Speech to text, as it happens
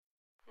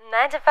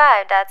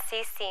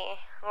9to5.cc.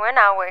 We're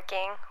not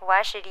working.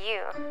 Why should you?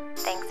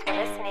 Thanks for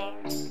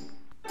listening.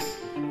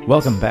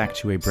 Welcome back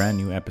to a brand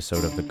new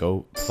episode of the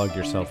Go Plug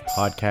Yourself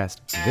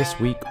podcast. This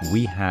week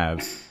we have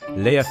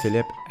Léa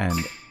Philippe and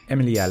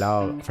Émilie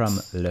Allard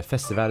from Le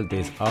Festival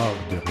des Arts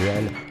de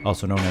Ruelle,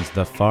 also known as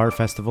the Phare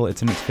Festival.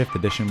 It's in its 5th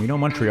edition. We know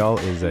Montreal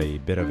is a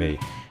bit of a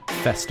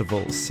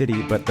festival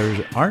city, but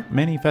there aren't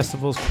many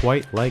festivals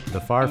quite like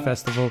the Phare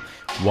Festival.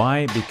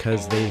 Why?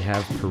 Because they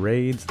have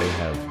parades, they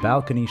have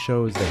balcony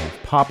shows, they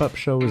have pop-up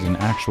shows in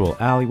actual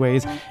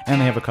alleyways,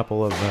 and they have a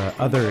couple of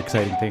other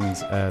exciting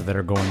things that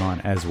are going on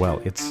as well.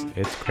 It's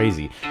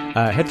crazy.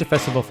 Head to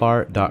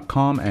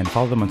festivalphare.com and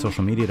follow them on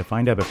social media to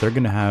find out if they're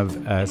going to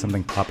have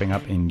something popping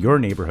up in your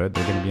neighborhood.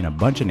 They're going to be in a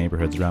bunch of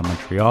neighborhoods around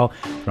Montreal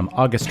from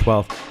August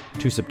 12th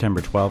to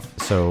September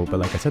 12th. So, but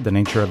like I said, the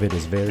nature of it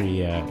is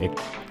very, it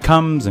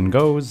comes and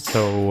goes.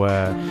 So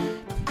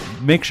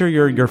make sure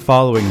you're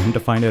following them to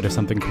find out if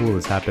something cool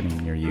is happening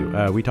near you.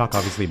 We talk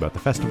obviously about the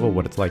festival,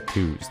 what it's like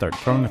to start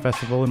throwing a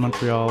festival in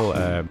Montreal,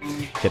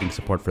 getting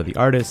support for the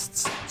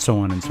artists, so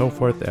on and so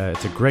forth.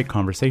 It's a great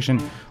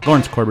conversation.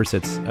 Lawrence Korber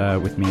sits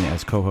with me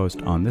as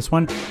co-host on this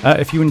one.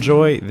 If you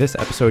enjoy this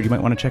episode, you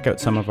might want to check out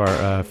some of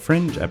our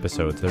Fringe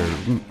episodes. They're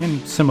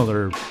in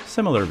similar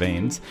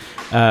veins.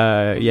 We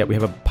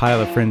have a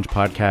pile of Fringe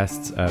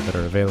podcasts that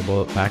are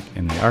available back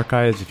in the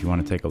archives if you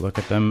want to take a look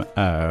at them,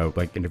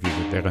 like interviews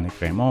with Véronique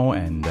Raymond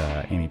and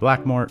Amy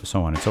Blackmore,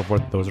 so on and so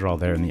forth. Those are all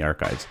there in the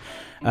archives.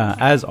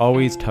 As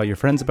always, tell your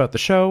friends about the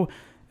show,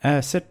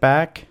 sit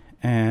back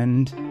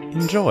and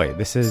enjoy.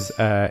 This is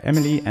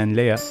Émilie and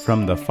Léa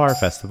from the Phare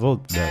Festival,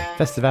 the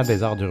Festival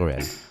des Arts de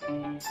Ruelle.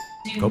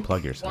 Go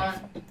plug yourself.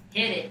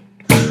 Hit it.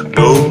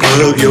 Go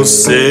plug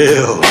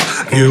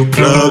yourself, you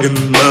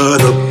plugging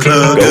mother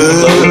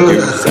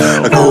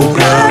plugger. Go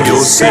plug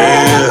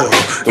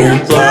yourself, you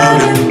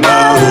plugging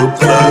mother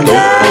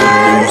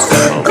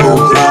plugger.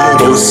 Go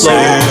plug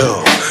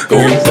yourself,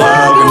 you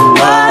plugging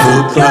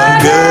mother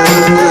plugger.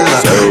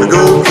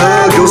 Go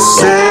plug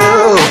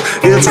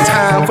yourself, it's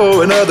time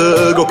for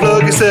another Go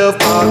Plug Yourself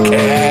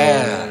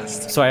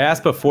podcast. So I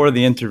asked before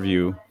the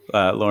interview,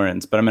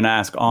 Lawrence, but I'm going to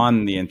ask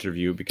on the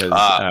interview because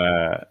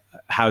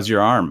how's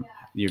your arm?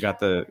 You got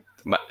the...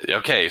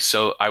 Okay,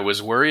 so I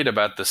was worried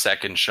about the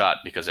second shot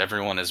because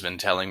everyone has been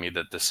telling me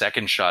that the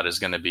second shot is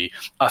going to be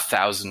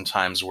 1,000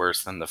 times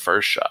worse than the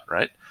first shot,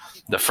 right?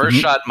 The first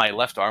shot, my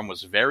left arm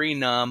was very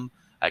numb.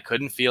 I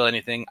couldn't feel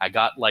anything. I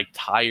got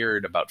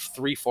tired about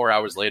 3-4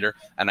 hours later,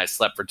 and I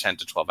slept for 10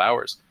 to 12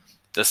 hours.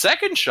 The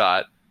second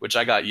shot, which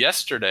I got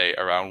yesterday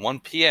around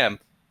 1 p.m.,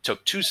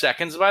 took 2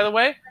 seconds, by the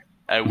way.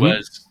 It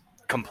was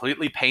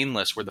completely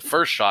painless, where the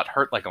first shot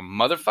hurt like a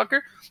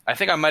motherfucker. I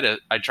think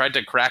I tried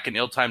to crack an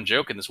ill-timed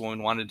joke, and this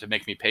woman wanted to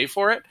make me pay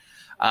for it.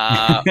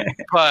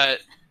 But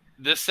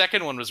this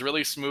second one was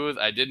really smooth.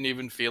 I didn't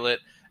even feel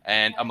it.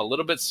 And I'm a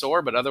little bit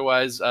sore, but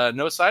otherwise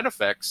no side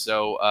effects.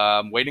 So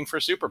waiting for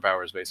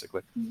superpowers,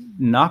 basically.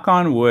 Knock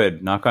on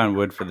wood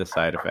for the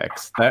side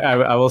effects.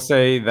 I will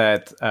say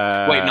that...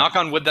 Wait, knock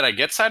on wood that I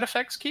get side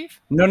effects, Keith?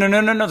 No.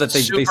 That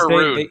they stay,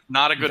 rude.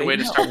 Not a good way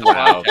to start the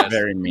wow, podcast.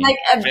 Very mean. Like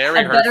a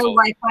Very better hurtful.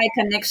 Wi-Fi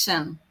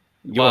connection.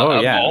 I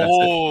would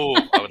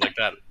like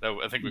that.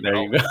 I think we there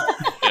can you go.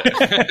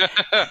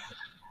 Yeah.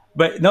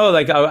 But no,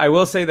 I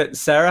will say that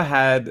Sarah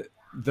had...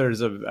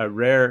 There's a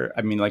rare,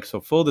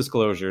 so full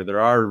disclosure, there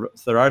are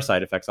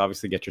side effects.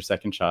 Obviously, get your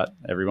second shot,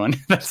 everyone.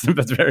 that's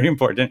very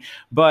important.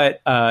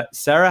 But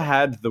Sarah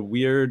had the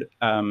weird,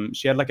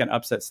 she had an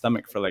upset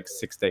stomach for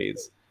 6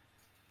 days.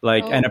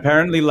 And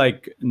apparently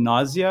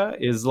nausea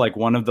is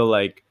one of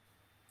the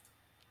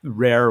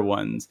rare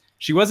ones.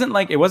 She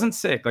wasn't it wasn't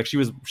sick.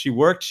 She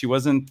worked, she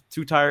wasn't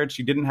too tired.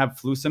 She didn't have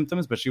flu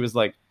symptoms, but she was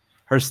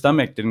her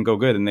stomach didn't go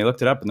good. And they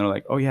looked it up and they're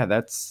like, oh yeah,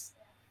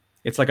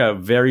 it's a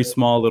very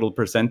small little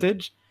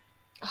percentage,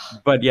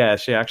 but yeah,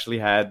 she actually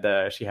had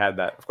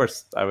that. Of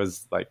course, I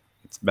was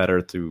it's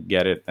better to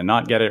get it than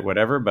not get it,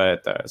 whatever.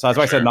 But so that's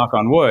why I said knock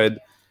on wood,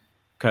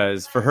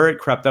 because for her it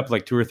crept up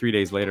 2 or 3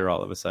 days later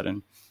all of a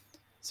sudden.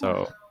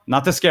 So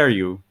not to scare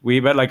you,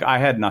 but I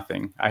had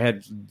nothing. I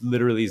had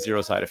literally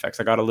zero side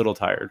effects. I got a little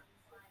tired.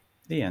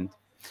 The end.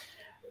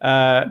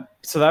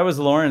 So that was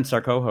Lawrence,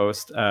 our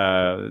co-host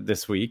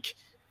this week.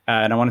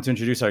 And I wanted to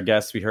introduce our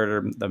guests. We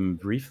heard them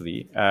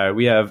briefly.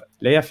 We have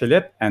Léa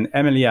Philippe and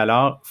Émilie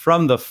Allard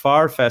from the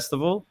Phare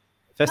Festival.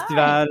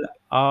 Festival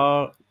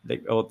Art...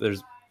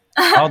 there's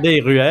Art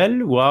des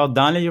Ruelles ou Art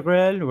dans les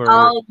Ruelles? Or...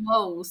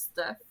 Almost.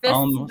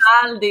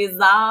 Festival des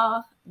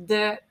Arts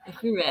de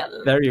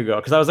Ruelle. There you go.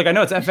 Because I was I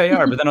know it's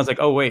FAR, but then I was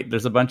oh wait,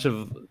 there's a bunch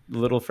of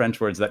little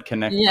French words that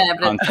connect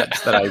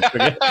concepts that I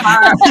forget.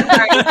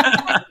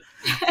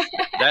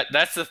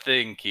 That's the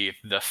thing, Keith.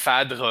 The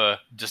Fadre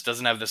just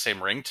doesn't have the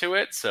same ring to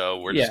it, so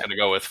we're just going to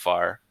go with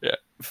Phare. Yeah,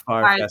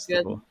 Phare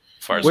Festival.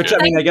 Phare's Which,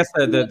 good. I guess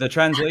the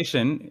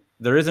translation,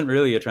 there isn't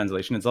really a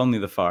translation. It's only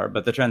the Phare,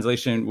 but the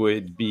translation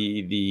would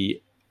be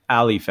the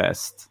Alley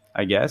Fest,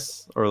 I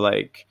guess, or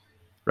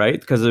right?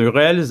 Because the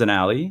Ruelle is an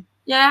alley.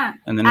 Yeah.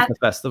 And then it's a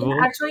festival.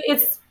 Actually,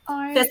 it's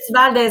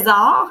Festival des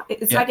Arts.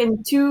 It's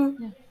in two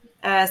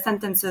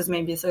sentences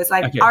maybe. So it's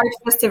like Okay. art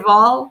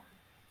festival.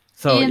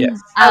 So in yes.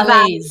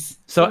 alleys.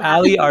 So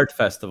Alley Art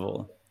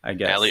Festival, I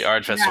guess. Alley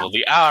Art Festival,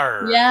 the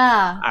R.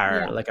 Yeah. Arr,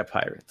 yeah. like a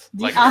pirate.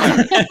 Like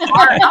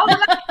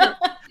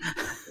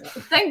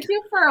Thank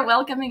you for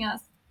welcoming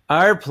us.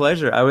 Our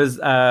pleasure. I was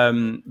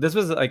this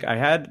was like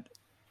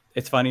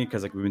it's funny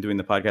because like we've been doing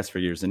the podcast for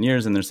years and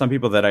years, and there's some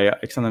people that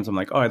sometimes I'm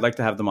like, oh, I'd like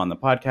to have them on the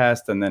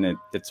podcast, and then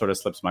it sort of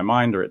slips my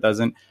mind or it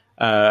doesn't.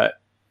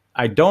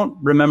 I don't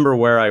remember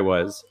where I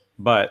was,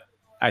 but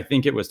I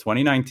think it was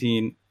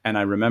 2019, and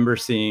I remember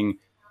seeing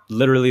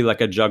literally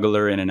like a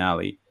juggler in an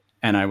alley,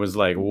 and I was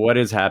like, what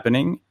is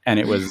happening? And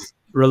it was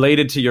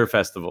related to your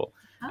festival.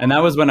 And that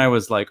was when I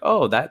was like,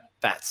 oh,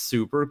 that's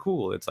super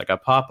cool. It's like a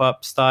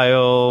pop-up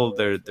style.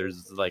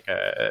 There's like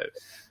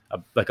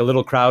a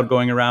little crowd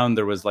going around.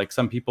 There was like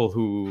some people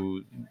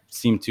who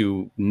seemed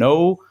to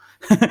know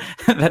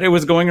that it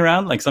was going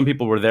around. Like some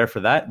people were there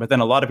for that, but then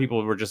a lot of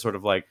people were just sort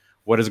of like,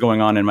 what is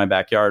going on in my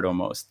backyard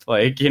almost?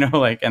 Like, you know,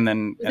 like, and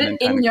then... Is it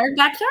in your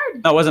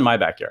backyard? No, it wasn't my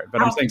backyard, but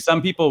Oh. I'm saying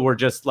some people were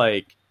just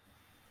like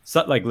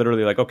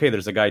literally like, okay,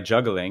 there's a guy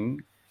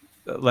juggling.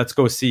 Let's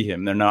go see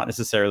him. They're not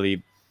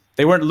necessarily...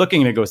 They weren't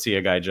looking to go see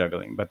a guy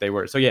juggling, but they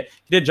were. So yeah,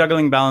 he did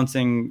juggling,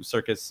 balancing,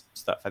 circus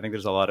stuff. I think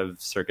there's a lot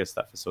of circus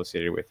stuff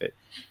associated with it.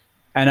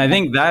 And I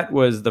think that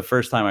was the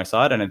first time I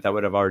saw it, and that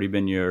would have already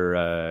been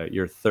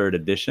your third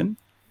edition.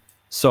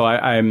 So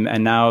I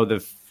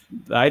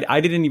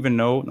didn't even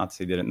know, not to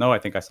say didn't know, I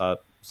think I saw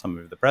some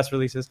of the press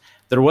releases.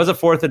 There was a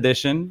fourth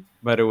edition,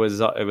 but it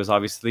was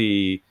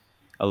obviously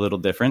a little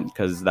different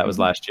because that was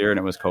last year and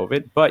it was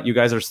COVID. But you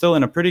guys are still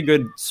in a pretty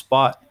good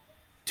spot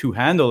to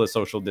handle a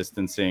social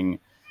distancing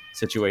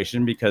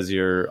situation because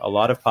you're a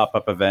lot of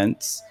pop-up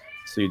events,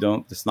 so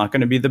it's not going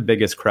to be the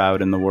biggest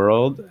crowd in the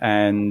world,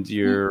 and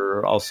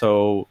you're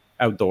also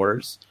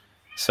outdoors,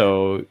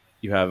 so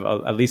you have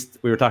at least,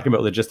 we were talking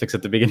about logistics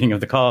at the beginning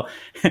of the call,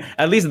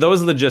 at least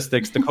those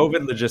logistics, the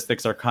COVID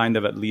logistics are kind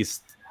of at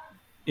least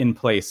in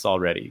place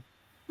already.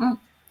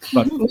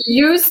 But We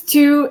used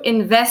to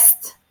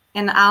invest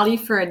in alley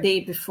for a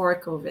day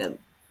before COVID.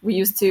 We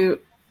used to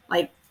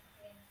like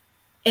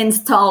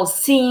install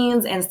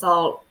scenes,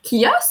 install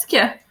kiosk.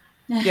 yeah,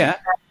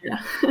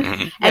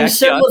 And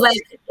show kiosks.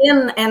 like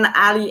in an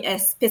alley, a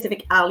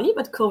specific alley,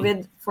 but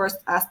COVID forced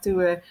us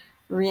to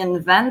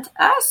reinvent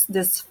us.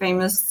 This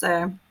famous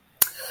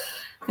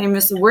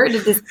word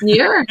this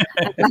year,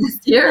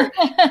 last year,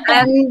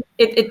 and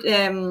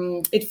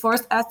it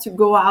forced us to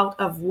go out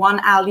of one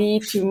alley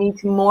to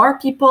meet more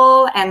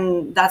people,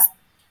 and that's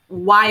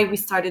why we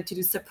started to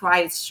do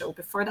surprise show.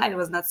 Before that, it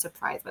was not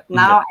surprise, but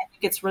now I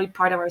think it's really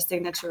part of our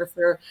signature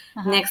for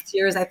next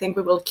year's. I think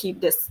we will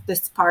keep this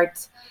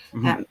part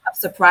of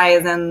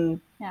surprise and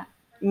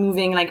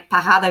moving like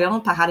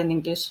parade in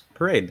English.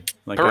 parade,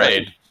 like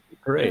Parade.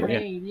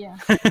 parade, yeah.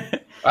 Parade, yeah.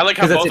 I like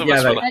how 'Cause both that's of it,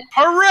 us yeah, were like- like,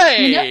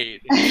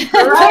 parade!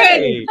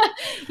 Parade.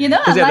 You know,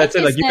 I 'Cause, yeah, like that's it.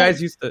 you Like you said-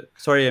 guys used to.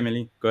 Sorry,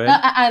 Emily, go No,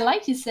 ahead. I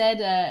like you said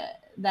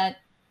that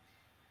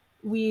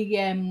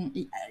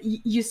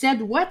you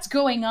said what's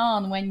going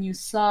on when you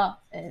saw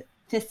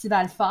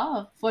Festival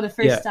Fort for the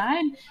first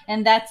time,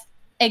 and that's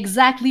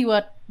exactly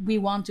what we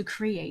want to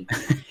create.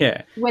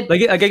 Yeah, With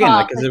like again,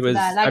 Fort because it was.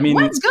 Festival. I mean,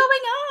 what's going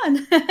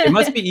on? it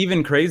must be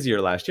even crazier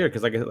last year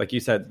because like you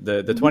said,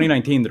 the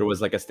 2019 there was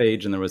like a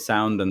stage and there was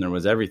sound and there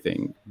was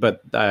everything,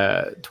 but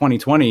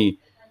 2020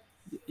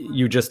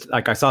 you just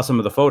like, I saw some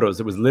of the photos,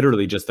 it was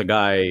literally just a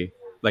guy,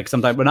 like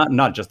sometimes, but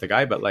not just a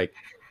guy, but like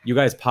you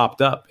guys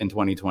popped up in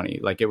 2020.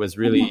 Like it was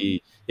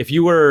really, if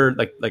you were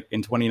like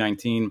in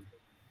 2019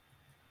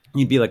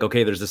 you'd be like,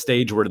 okay, there's a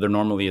stage where there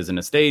normally isn't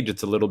a stage,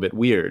 it's a little bit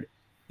weird.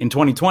 In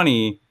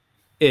 2020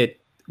 there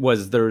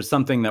was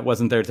something that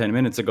wasn't there 10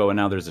 minutes ago and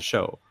now there's a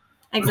show.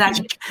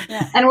 Exactly.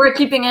 And we're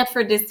keeping it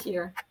for this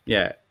year.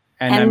 Yeah.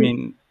 And I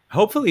mean,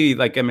 hopefully,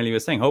 like Emily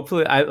was saying,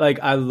 hopefully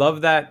I love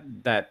that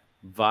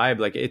vibe.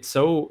 Like it's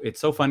so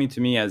funny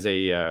to me as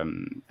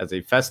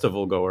a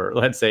festival goer,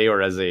 let's say,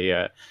 or as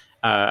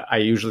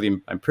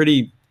I'm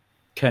pretty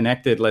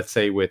connected, let's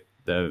say, with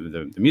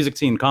the music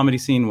scene, comedy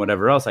scene,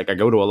 whatever else. Like I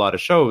go to a lot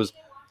of shows,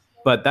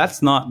 but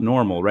that's not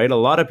normal, right? A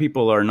lot of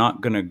people are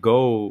not going to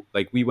go.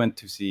 Like we went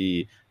to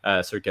see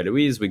Cirque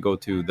Louise. We go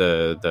to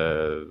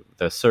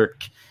the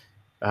Cirque.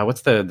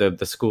 What's the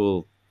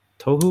school?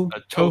 Tohu?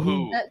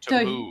 Tohu.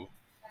 Tohu.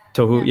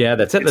 Tohu. Yeah,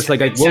 that's it. That's like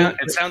It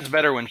sounds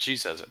better when she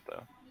says it,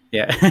 though.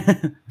 yeah.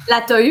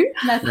 La Tohu.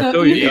 La Tohu. Tohu.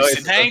 Oh,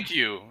 it's- Thank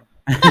you.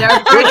 They're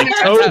partners.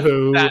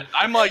 Tohu.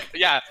 I'm like,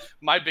 yeah,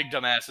 my big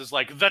dumb ass is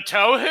like, the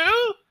Tohu?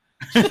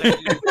 She's like,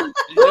 Le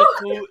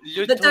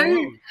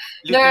Tohu.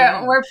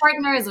 We're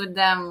partners with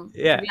them.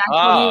 Yeah.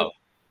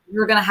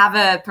 We're gonna have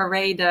a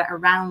parade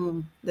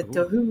around the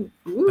Tohu.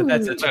 But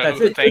that's it. That's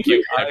Tohu. it. Thank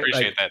you. I Like,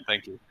 appreciate that.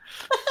 Thank you.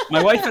 my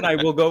wife and I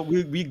will go.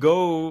 We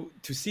go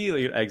to see,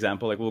 like,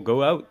 example. Like we'll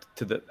go out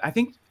to the. I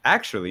think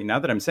actually, now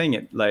that I'm saying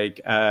it,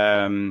 like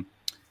the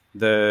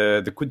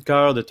Coup de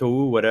Coeur, the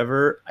Tohu,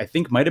 whatever. I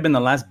think might have been the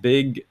last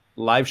big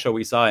live show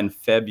we saw in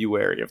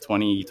February of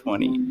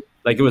 2020.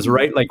 Like it was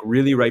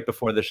really right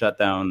before the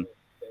shutdown.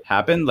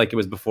 happened. Like it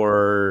was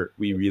before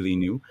we really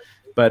knew,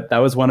 but that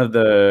was one of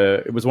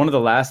the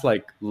last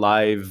like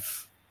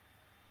live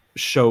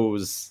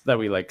shows that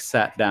we like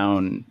sat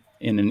down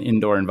in an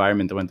indoor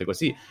environment and went to go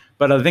see.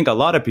 But I think a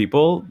lot of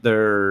people,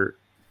 they're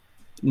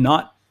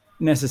not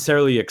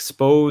necessarily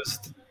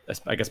exposed,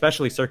 like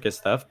especially circus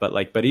stuff,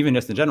 but even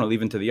just in general,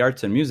 even to the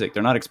arts and music,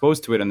 they're not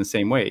exposed to it in the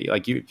same way.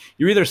 Like you're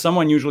either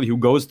someone usually who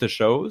goes to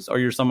shows, or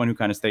you're someone who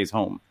kind of stays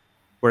home.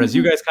 Whereas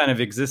you guys kind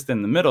of exist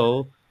in the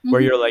middle,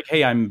 where you're like,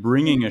 hey, I'm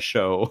bringing a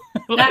show.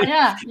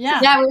 Yeah.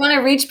 We want to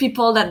reach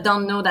people that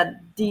don't know that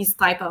these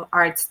type of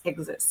arts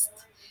exist.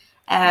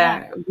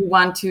 We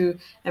want to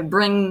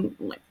bring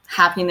like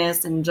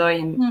happiness and joy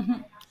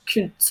and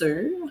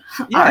culture.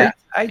 Yeah,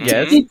 I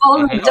guess.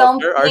 People who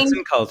don't arts think,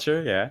 and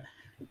culture, yeah.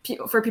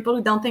 For people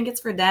who don't think it's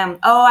for them.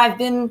 Oh,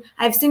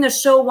 I've seen a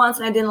show once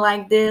and I didn't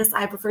like this.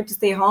 I prefer to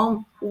stay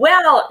home.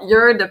 Well,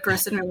 you're the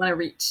person we want to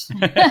reach.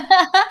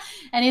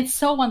 And it's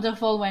so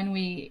wonderful when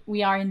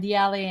we are in the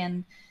alley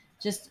and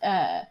just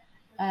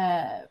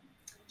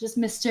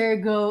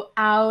Mr. go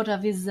out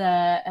of his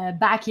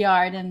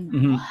backyard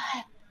and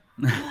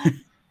what?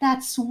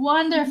 That's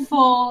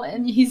wonderful,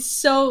 and he's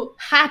so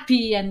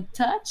happy and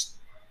touched.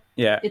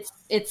 Yeah,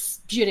 it's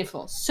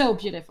beautiful, so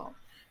beautiful.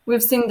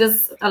 We've seen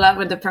this a lot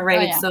with the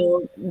parade,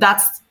 so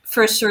that's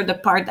for sure the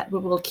part that we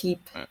will keep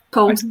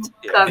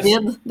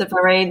post-COVID, the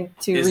parade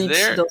to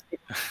reach those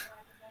people.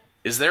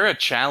 Is there a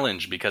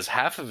challenge? Because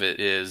half of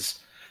it is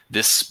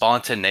this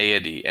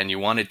spontaneity, and you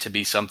want it to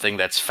be something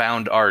that's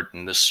found art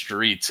in the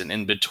streets and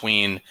in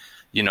between,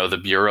 the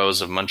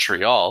bureaus of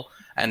Montreal.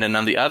 And then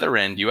on the other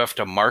end, you have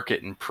to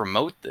market and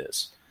promote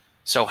this.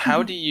 So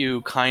how do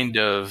you kind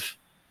of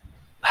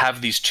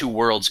have these two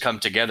worlds come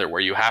together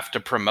where you have to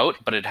promote,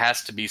 but it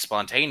has to be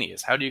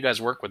spontaneous? How do you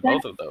guys work with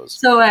both of those?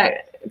 So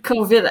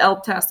COVID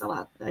helped us a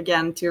lot,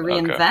 again, to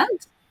reinvent. Okay.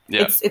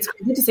 Yeah. It's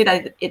crazy to say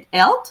that it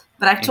helped,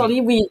 but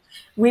actually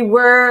we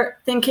were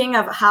thinking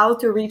of how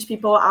to reach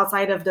people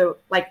outside of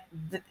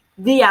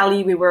the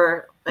alley we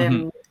were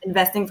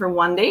investing for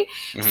one day.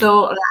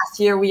 So last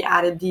year we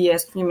added the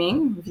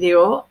streaming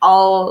video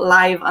all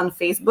live on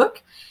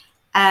Facebook,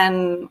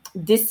 and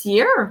this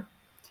year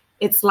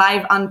it's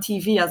live on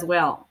TV as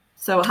well.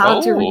 So how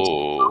to reach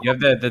people? You have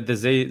the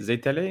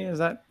Ztele, is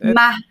that it?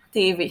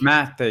 MATV.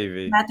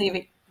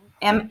 MATV,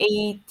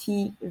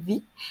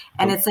 MATV,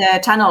 and it's a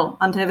channel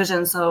on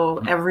television, so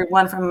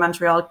everyone from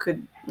Montreal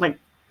could like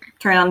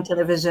turn on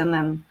television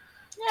and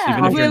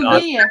even if you're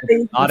not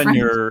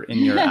in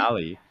your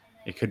alley,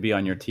 it could be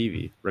on your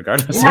TV,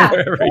 regardless of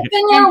wherever open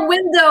your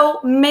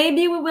window.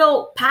 Maybe we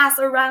will pass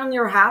around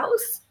your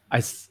house.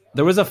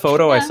 There was a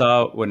photo I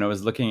saw when I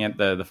was looking at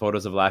the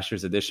photos of last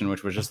year's edition,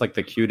 which was just like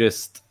the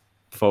cutest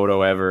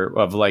photo ever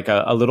of like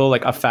a little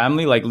like a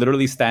family like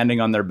literally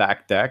standing on their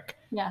back deck,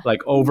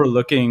 like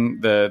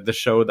overlooking the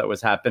show that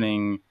was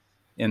happening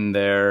in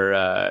their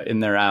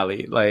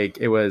alley. Like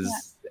it was.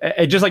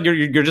 It just like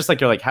you're just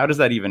like, you're like, how does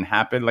that even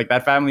happen? Like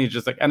that family is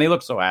just like, and they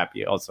look so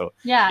happy also.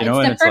 Yeah,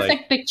 it's the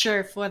perfect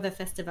picture for the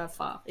Festival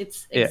Phare.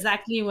 It's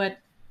exactly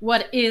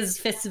what is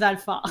Festival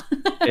Phare.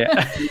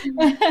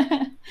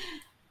 Yeah.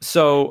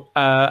 So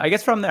I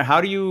guess from there,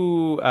 how do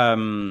you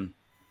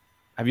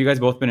have you guys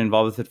both been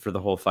involved with it for the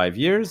whole 5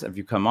 years? Have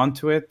you come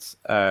onto it?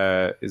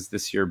 Is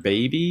this your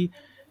baby?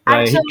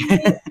 Actually,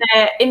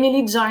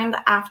 Emily joined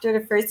after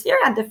the first year.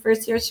 At the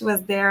first year, she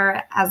was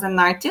there as an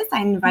artist.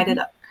 I invited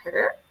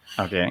her.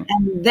 Okay.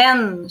 And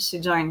then she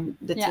joined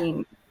the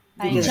team.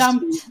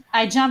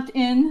 I jumped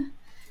in.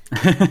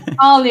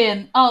 all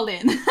in. All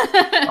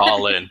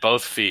in,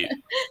 both feet.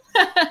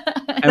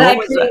 And I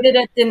created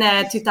it in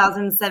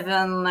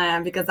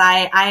 2007 because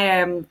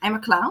I'm a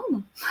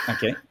clown.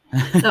 Okay.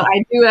 So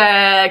I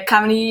do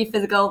comedy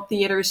physical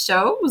theater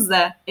shows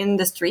in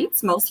the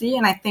streets mostly.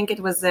 And I think it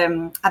was,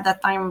 at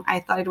that time,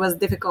 I thought it was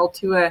difficult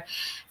to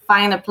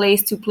find a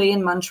place to play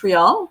in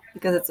Montreal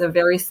because it's a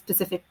very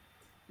specific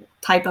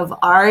type of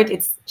art.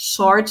 It's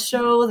short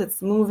shows,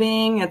 it's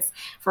moving, it's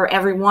for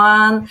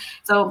everyone.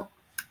 So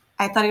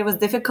I thought it was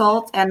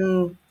difficult,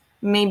 and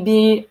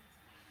maybe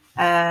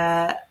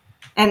and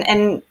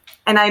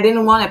I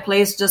didn't want a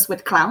place just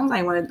with clowns.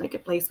 I wanted like a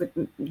place with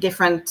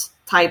different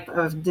type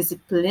of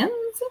disciplines.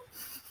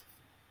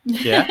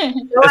 Yeah. So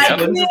I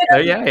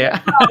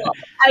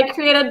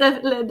created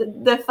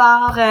the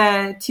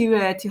Phare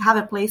to have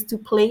a place to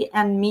play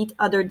and meet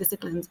other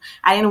disciplines.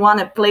 I didn't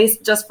want a place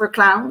just for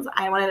clowns.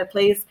 I wanted a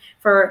place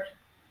for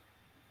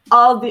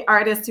all the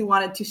artists who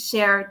wanted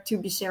to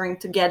be sharing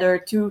together,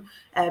 to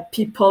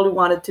people who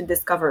wanted to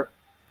discover.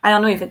 I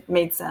don't know if it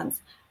made sense.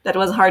 That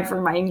was hard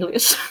for my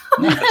English.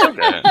 That's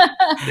okay.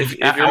 If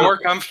you're more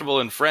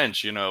comfortable in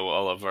French,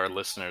 all of our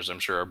listeners, I'm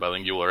sure, are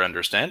bilingual or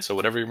understand. So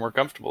whatever you're more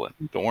comfortable in,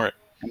 don't worry.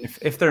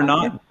 If they're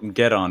not,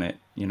 get on it.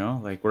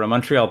 Like we're a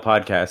Montreal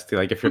podcast.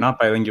 Like if you're not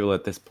bilingual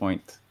at this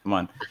point, come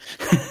on.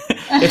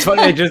 It's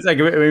funny. Just like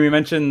when we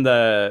mentioned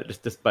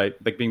just by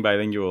like being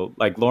bilingual,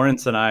 like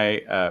Lawrence and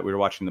I, we were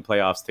watching the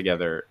playoffs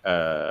together,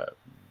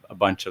 a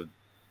bunch of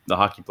the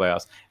hockey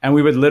playoffs, and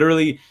we would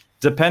literally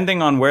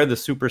depending on where the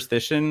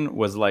superstition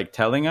was like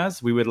telling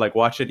us, we would like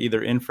watch it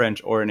either in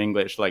French or in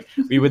English. Like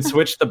we would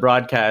switch the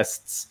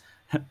broadcasts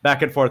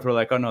back and forth. We're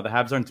like, oh no, the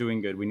Habs aren't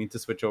doing good. We need to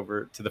switch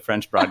over to the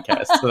French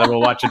broadcast so that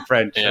we'll watch it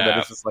French. So that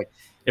it's just like,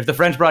 if the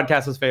French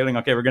broadcast was failing,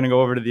 okay, we're going to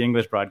go over to the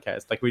English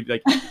broadcast. Like we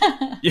like,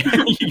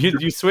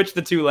 you switch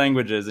the two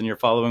languages and you're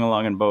following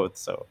along in both.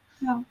 So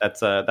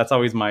that's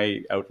always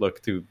my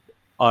outlook to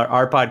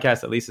our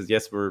podcast. At least is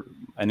yes, we're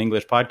an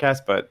English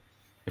podcast, but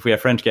if we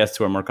have French guests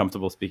who are more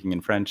comfortable speaking in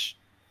French,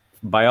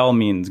 by all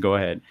means, go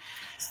ahead.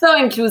 So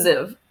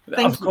inclusive.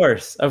 Of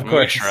course.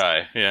 We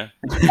try, yeah.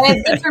 And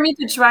it's good for me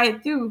to try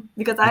it too,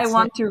 because I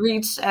want to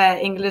reach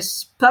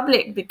English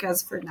public,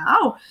 because for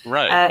now,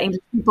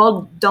 English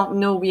people don't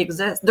know we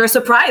exist. They're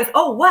surprised.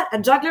 Oh, what? A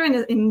juggler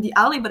in the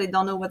alley, but they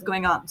don't know what's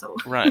going on. So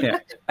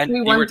And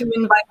we want to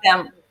invite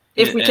them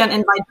if we can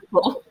invite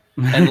people.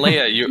 And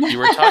Leah, you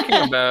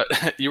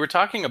were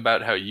talking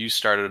about how you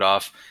started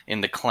off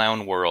in the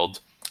clown world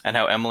and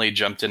how Emily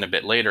jumped in a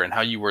bit later, and how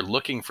you were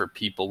looking for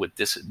people with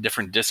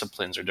different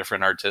disciplines or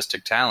different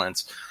artistic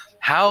talents.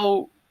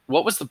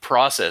 What was the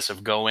process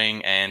of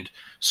going and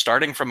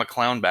starting from a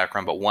clown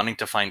background, but wanting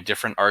to find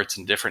different arts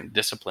and different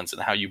disciplines,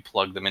 and how you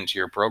plug them into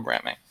your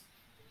programming?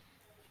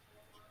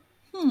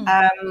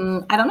 I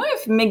don't know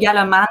if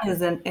megaloman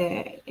is an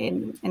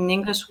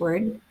English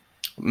word.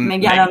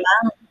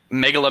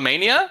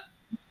 Megalomania?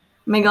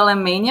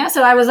 Megalomania.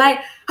 So I was like,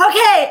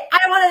 okay, I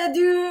wanted to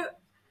do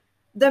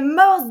the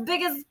most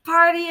biggest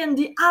party in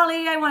the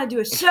alley. I want to do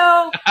a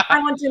show. I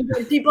want to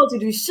invite people to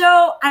do a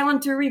show. I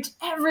want to reach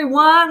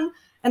everyone.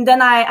 And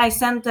then I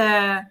sent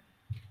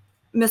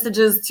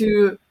messages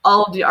to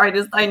all the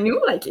artists I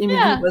knew, like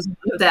Emily was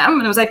one of them.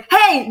 And I was like,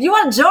 hey, you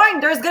want to join?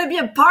 There's going to be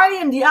a party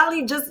in the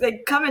alley. Just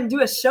like come and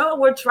do a show.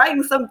 We're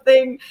trying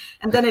something.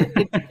 And then it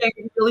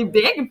became really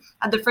big.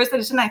 At the first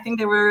edition, I think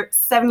there were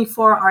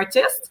 74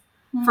 artists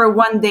for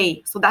one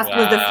day. So that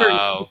was the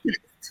first.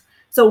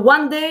 So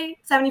one day,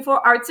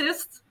 74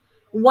 artists,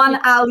 one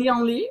alley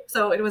only.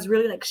 So it was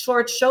really like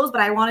short shows,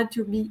 but I wanted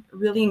to be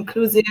really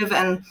inclusive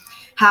and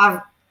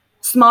have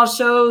small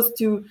shows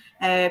to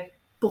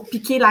pour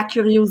piquer la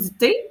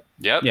curiosité.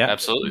 Yep,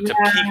 absolutely. To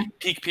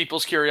pique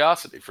people's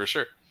curiosity, for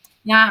sure.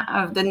 Yeah,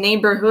 of the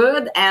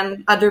neighborhood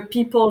and other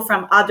people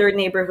from other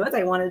neighborhoods.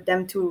 I wanted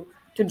them to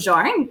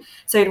join.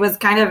 So it was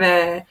kind of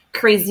a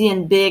crazy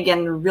and big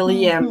and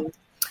really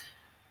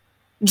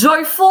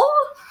joyful.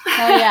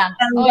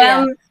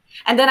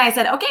 And then I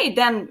said, okay,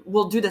 then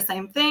we'll do the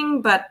same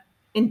thing, but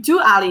in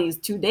 2 alleys,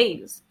 2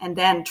 days, and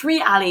then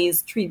 3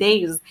 alleys, 3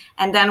 days.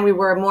 And then we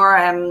were more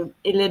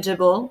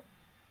eligible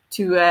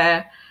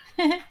to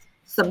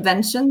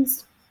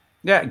subventions.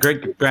 Yeah,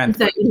 great grant.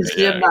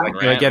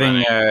 Getting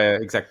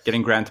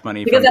grant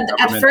money. Because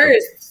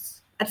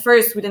at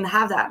first we didn't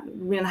have that.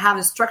 We didn't have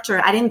a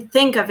structure. I didn't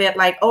think of it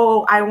like,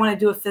 oh, I want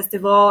to do a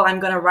festival. I'm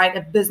going to write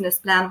a business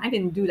plan. I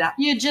didn't do that.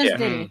 You just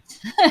did it.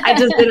 I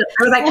just did it.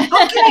 I was like,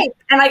 okay.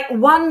 And like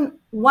one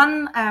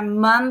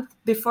month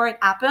before it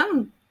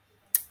happened,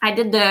 I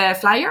did the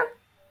flyer.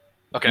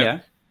 Okay. Yeah.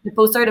 The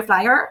poster, the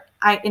flyer.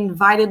 I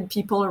invited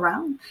people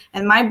around.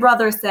 And my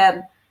brother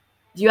said,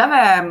 do you have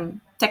a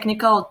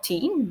technical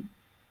team?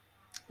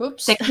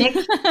 Oops. Technique?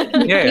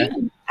 DT.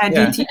 And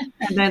then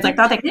it's like,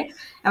 not technique.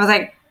 I was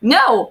like,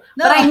 no,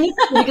 but I need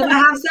to, because I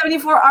have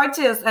 74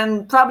 artists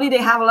and probably they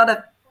have a lot of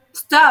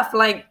stuff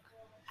like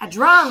a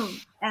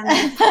drum and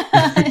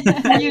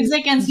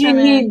music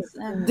instruments.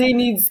 They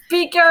need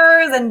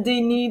speakers and they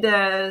need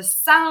a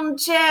sound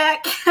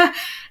check.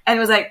 And it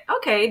was like,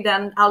 okay,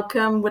 then I'll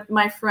come with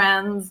my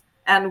friends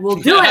and we'll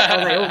do it. I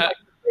was like, oh my God.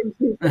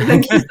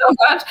 Thank you so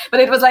much. But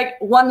it was like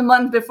 1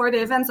 month before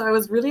the event, so I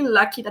was really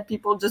lucky that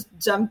people just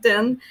jumped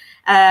in.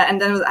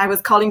 And then I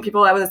was calling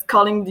people. I was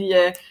calling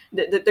the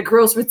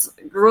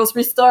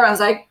grocery store. I was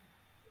like,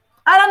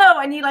 I don't know.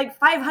 I need like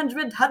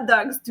 500 hot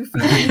dogs to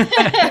feed.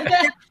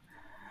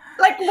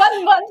 Like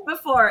 1 month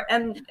before,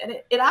 and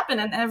it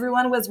happened, and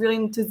everyone was really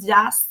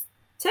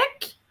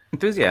enthusiastic.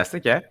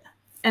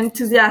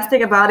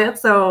 Enthusiastic about it,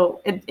 so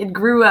it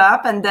grew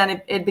up, and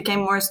then it became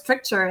more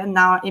structure, and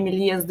now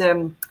Emily is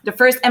the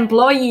first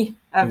employee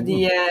of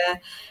the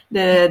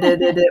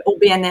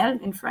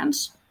OBNL in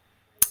French.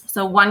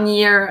 So 1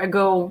 year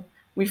ago,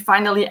 we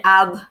finally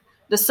had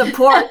the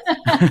support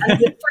and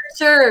the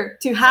structure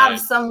to have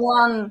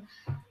someone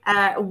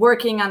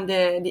working on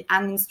the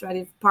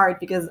administrative part,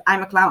 because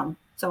I'm a clown.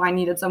 So I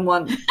needed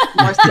someone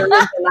more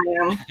serious than I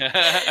am.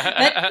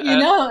 But, you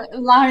know,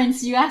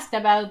 Lawrence, you asked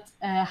about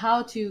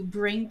how to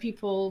bring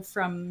people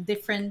from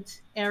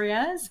different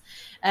areas.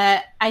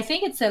 I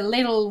think it's a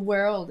little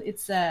world.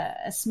 It's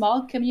a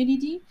small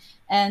community.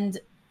 And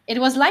it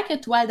was like a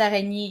toile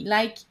d'araignée,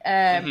 like...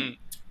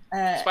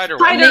 Spider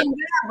web.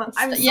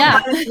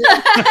 Yeah.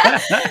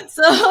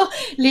 So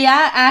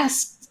Leah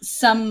asked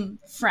some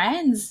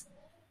friends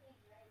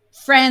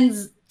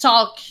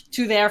talk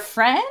to their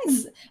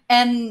friends,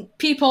 and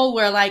people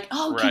were like,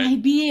 "Oh, can I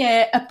be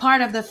a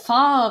part of the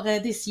phare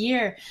this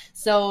year?"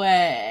 So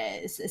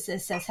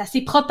ça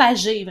s'est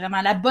propagé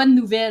vraiment. La bonne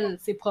nouvelle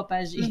s'est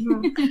propagée.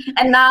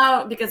 And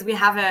now, because we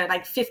have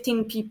like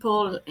 15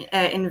 people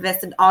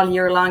invested all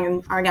year long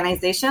in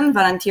organization,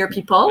 volunteer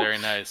people. Very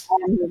nice.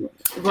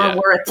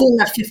 We're a team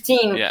of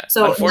 15. Yeah.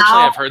 So unfortunately,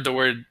 now,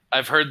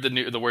 I've heard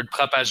the word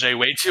propagé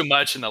way too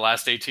much in the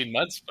last 18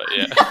 months, but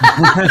yeah.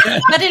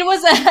 But it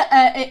was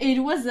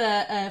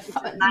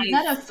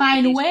not a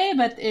fine way,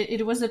 but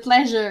it was a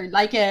pleasure,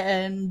 like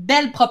a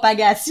belle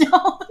propagation.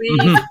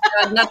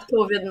 Not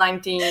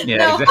COVID-19. Yeah,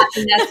 no,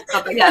 exactly.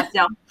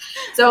 propagation.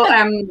 So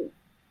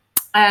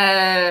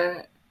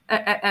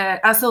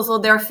so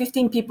there are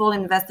 15 people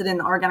invested in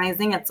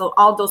organizing it. So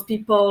all those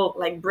people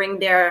like bring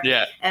their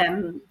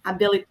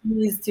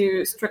abilities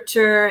to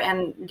structure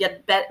and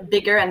get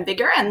bigger and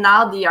bigger. And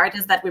now the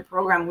artists that we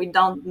program, we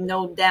don't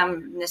know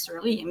them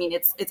necessarily. I mean,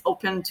 it's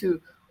open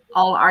to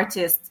all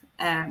artists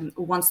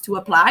who wants to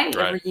apply. Right.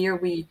 Every year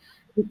we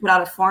put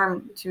out a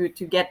form to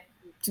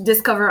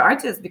discover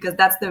artists, because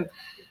that's the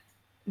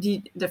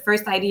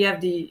first idea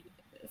of the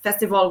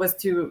festival was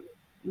to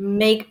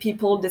make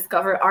people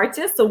discover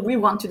artists. So we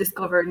want to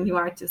discover new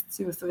artists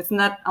too. So it's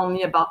not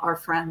only about our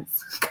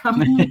friends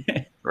coming.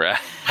 Right.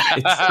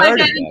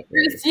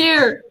 This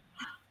year.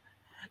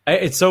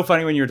 It's so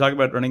funny when you were talking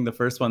about running the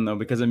first one, though,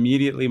 because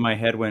immediately my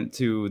head went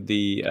to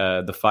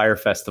the Fire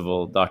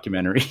Festival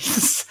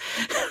documentaries,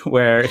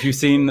 where if you've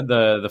seen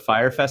the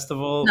Fire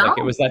Festival, no. Like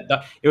it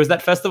was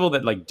that festival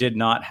that like did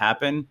not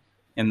happen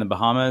in the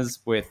Bahamas.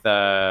 With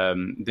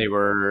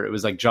it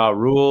was like Ja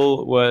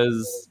Rule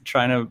was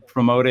trying to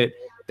promote it.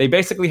 They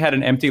basically had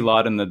an empty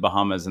lot in the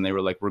Bahamas, and they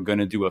were like, "We're going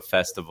to do a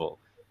festival."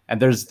 And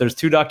there's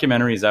 2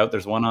 documentaries out.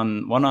 There's one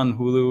on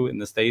Hulu in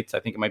the States. I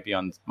think it might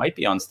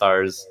be on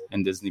Stars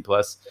and Disney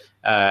Plus.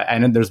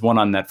 And then there's one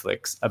on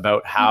Netflix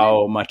about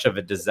how much of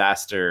a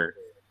disaster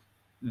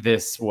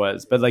this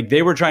was. But like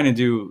they were trying to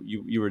do,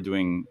 you were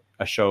doing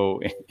a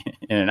show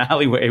in an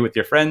alleyway with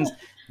your friends.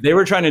 They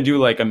were trying to do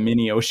like a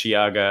mini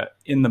Osheaga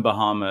in the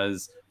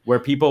Bahamas, where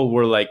people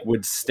were like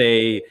would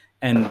stay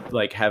and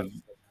like have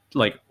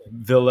like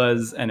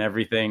villas and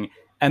everything,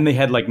 and they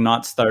had like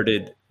not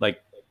started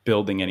like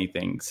building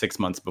anything 6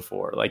 months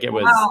before. Like it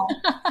was. Wow.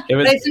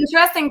 But it's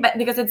interesting, but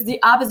because it's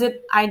the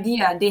opposite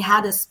idea. They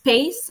had a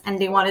space and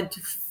they wanted to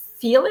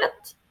fill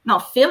it,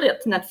 not feel.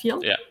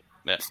 Yeah.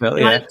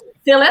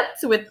 Fill it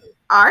with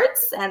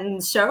arts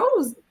and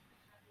shows.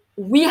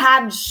 We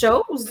had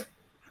shows,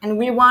 and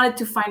we wanted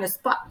to find a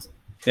spot.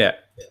 Yeah.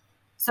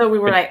 So we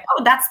were like,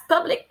 "Oh, that's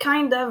public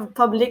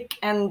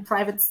and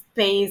private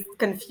space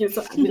confused."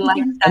 So we like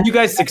that. And you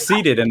guys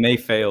succeeded, and they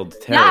failed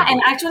terribly. Yeah, and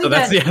actually, so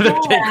that's the other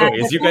takeaway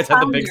is you guys had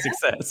the big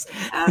success.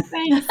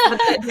 Thanks. But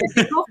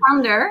the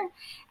co-founder,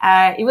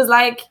 it was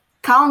like,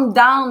 "Calm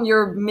down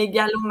your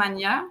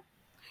megalomania,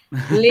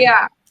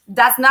 Leah.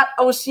 That's not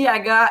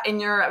Osheaga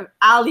in your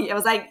alley." I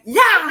was like,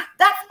 "Yeah,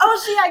 that's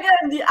Osheaga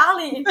in the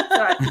alley." So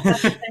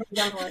that's the same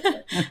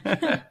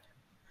example.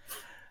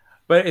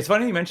 But it's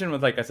funny you mentioned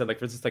with, like I said, like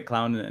for instance, like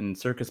clown and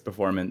circus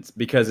performance,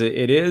 because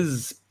it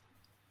is,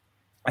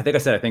 I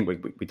think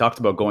we talked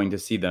about going to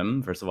see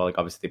them. First of all, like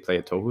obviously they play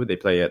at Tohu, they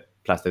play at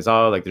Place des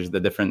Arts, like there's the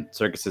different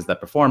circuses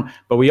that perform,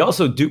 but we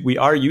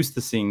are used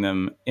to seeing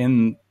them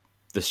in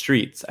the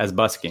streets as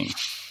busking,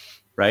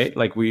 right?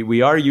 Like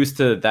we are used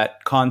to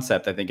that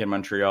concept, I think, in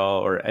Montreal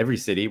or every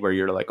city, where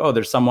you're like, oh,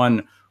 there's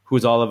someone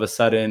who's all of a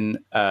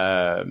sudden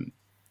kind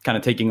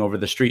of taking over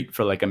the street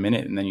for like a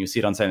minute, and then you see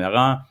it on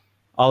Saint-Laurent.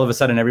 All of a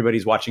sudden,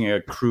 everybody's watching a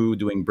crew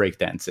doing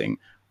breakdancing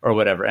or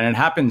whatever. And it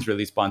happens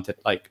really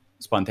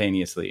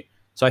spontaneously.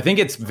 So I think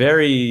it's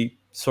very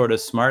sort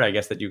of smart, I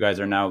guess, that you guys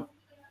are now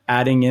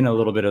adding in a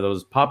little bit of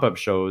those pop-up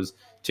shows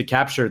to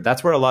capture.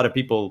 That's where a lot of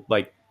people,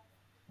 like,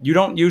 you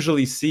don't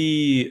usually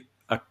see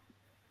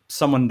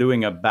someone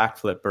doing a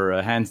backflip or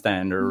a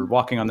handstand or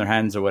walking on their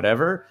hands or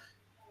whatever,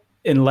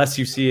 unless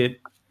you see it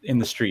in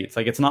the streets.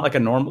 Like, it's not like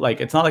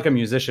it's not like a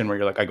musician where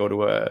you're like,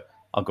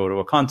 I'll go to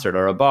a concert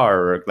or a bar,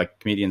 or like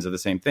comedians are the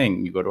same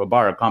thing. You go to a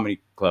bar, a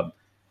comedy club.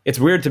 It's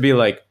weird to be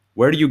like,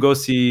 where do you go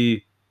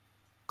see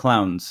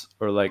clowns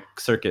or like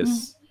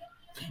circus?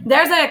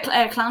 There's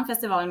a clown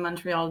festival in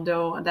Montreal,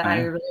 though, that I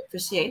really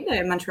appreciate,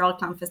 the Montreal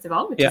Clown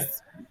Festival, which is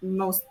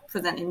most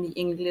present in the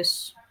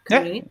English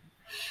community.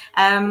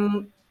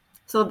 Yeah.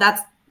 So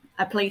that's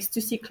a place to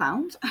see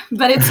clowns.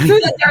 But it's true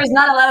that there is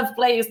not a lot of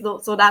places,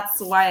 so that's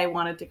why I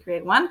wanted to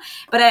create one.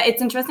 But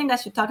it's interesting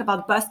that you talk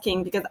about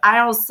busking, because I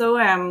also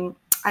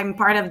I'm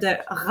part of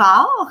the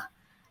RAR,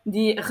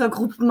 the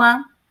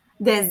Regroupement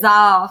des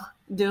Arts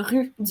de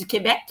Rue du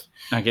Québec,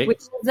 which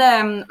is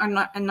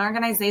an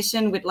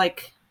organization with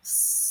like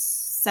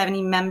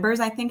 70 members,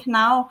 I think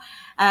now,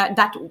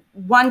 that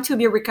want to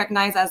be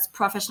recognized as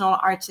professional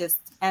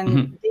artists,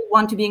 and they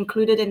want to be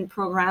included in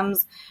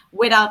programs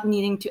without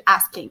needing to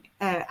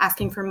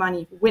asking for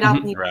money,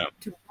 without needing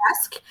to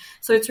ask.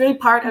 So it's really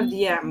part of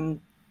the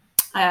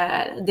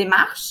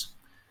démarche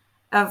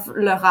of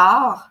le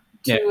RAR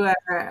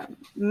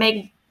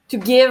to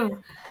give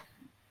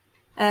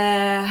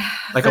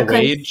like a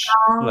wage,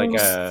 like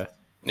a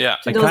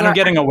kind of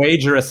getting a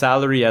wage or a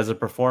salary as a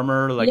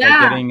performer, like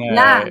getting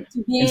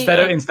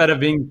instead of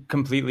being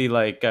completely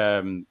like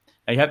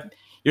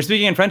you're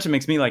speaking in French. It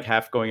makes me like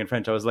half going in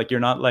French. I was like, you're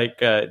not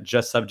like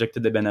just subject to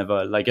the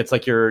bénévole. Like it's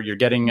like you're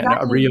getting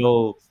a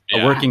real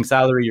working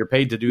salary. You're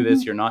paid to do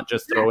this. You're not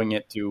just throwing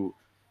it to.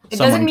 It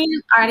doesn't mean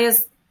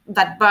artists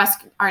that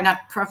busk are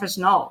not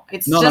professional.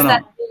 It's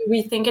that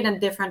we think in a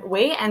different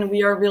way, and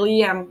we are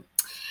really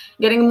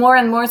getting more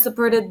and more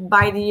supported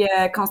by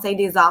the Conseil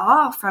des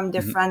Arts from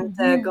different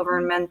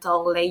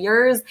governmental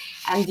layers,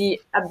 and the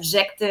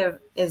objective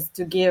is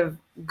to give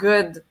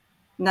good,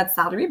 not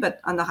salary, but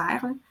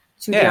honoraire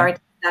to the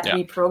artists that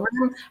we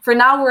program. For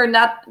now, we're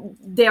not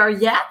there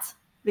yet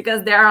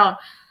because there are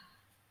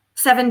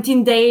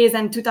 17 days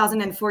and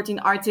 2014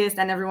 artists,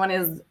 and everyone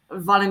is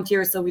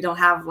volunteers, so we don't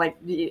have like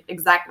the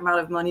exact amount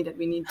of money that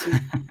we need to.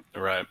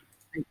 Right.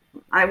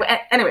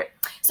 Anyway,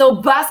 so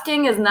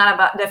busking is not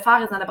about the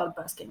phare is not about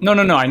busking. No.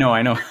 I know.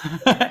 I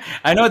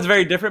know it's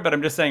very different, but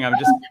I'm just saying.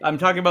 I'm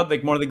talking about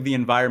like more like the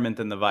environment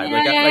and the vibe.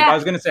 I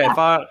was gonna say at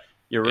phare,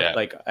 you're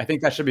like I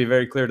think that should be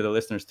very clear to the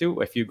listeners too.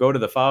 If you go to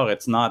the phare,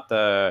 it's not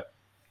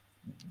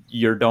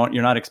you're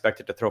not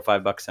expected to throw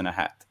 $5 in a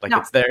hat. Like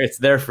it's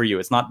there for you.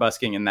 It's not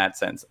busking in that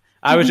sense.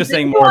 I was just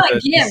saying more the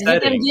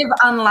setting. You can give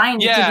online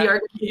to the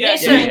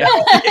organization.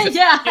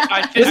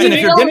 Listen,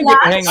 if you're going to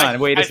hang on,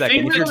 wait a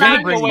second. If you're going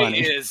to bring money,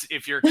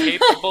 if you're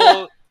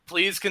capable,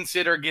 please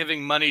consider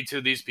giving money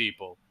to these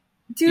people.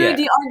 To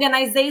the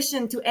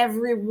organization, to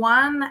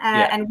everyone,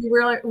 and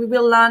we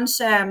will launch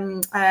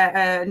a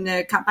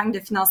campagne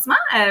de financement,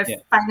 a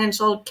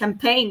financial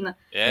campaign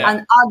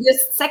on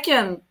August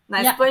 2nd.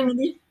 N'est-ce pas,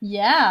 Émilie?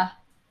 Yeah.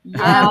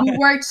 We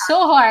worked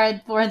so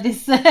hard for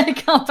this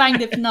campagne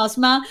de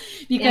financement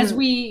because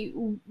we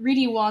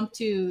really want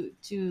to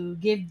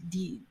give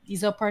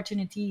these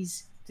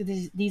opportunities to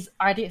these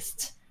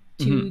artists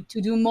to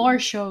do more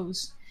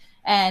shows,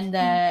 and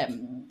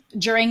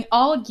during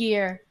all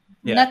year.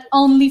 Not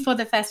only for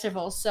the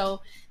festival.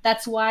 So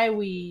that's why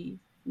we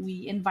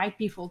invite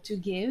people to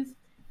give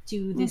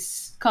to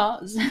this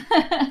cause.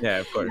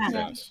 Of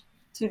course.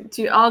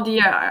 To all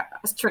the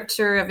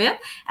structure of it.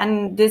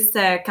 And this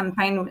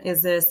campaign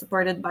is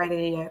supported by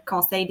the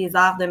Conseil des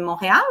Arts de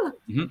Montréal.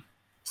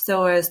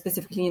 So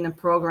specifically in a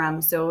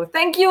program. So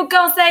thank you,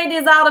 Conseil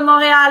des Arts de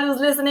Montréal,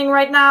 who's listening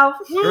right now.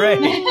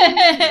 Great. With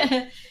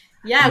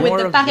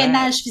the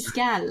parrainage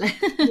fiscal.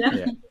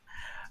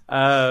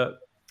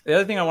 The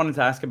other thing I wanted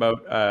to ask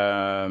about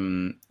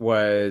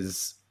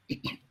was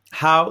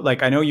how,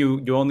 like, I know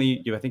you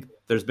I think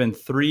there's been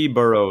 3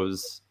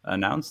 boroughs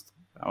announced,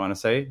 I want to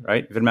say,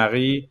 right?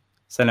 Ville-Marie,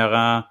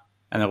 Saint-Laurent,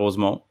 and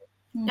Rosemont.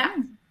 Yeah.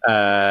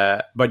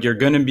 But you're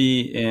going to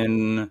be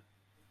in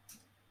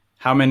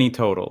how many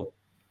total?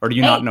 Or do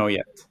you not know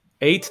yet?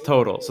 8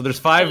 total. So there's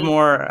 5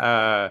 more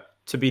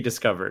to be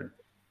discovered.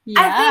 Yeah.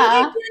 I think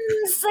I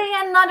can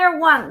say another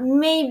one,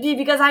 maybe,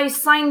 because I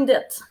signed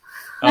it.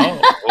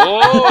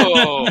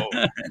 Oh!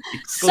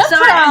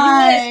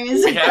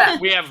 Surprise!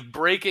 We have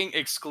breaking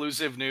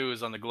exclusive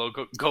news on the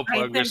Go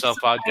Plug Yourself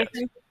podcast.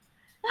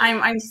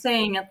 I'm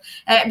saying it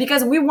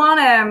because we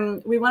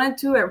wanted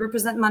to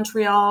represent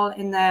Montreal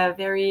in a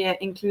very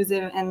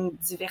inclusive and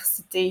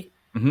diversity.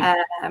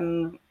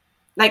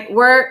 Like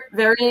we're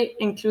very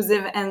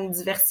inclusive and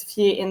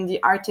diversified in the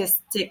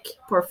artistic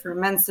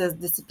performances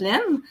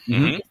discipline.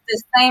 It's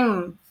the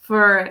same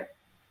for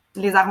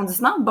les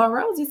arrondissements,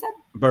 boroughs, you said?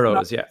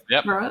 Boroughs, yeah.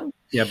 Yep. Boroughs.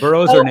 Yeah,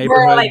 boroughs are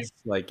neighborhoods.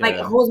 Like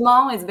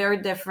Rosemont is very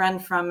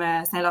different from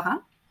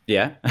Saint-Laurent.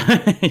 Yeah,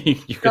 you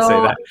could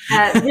say that.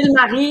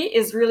 Ville-Marie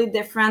is really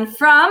different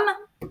from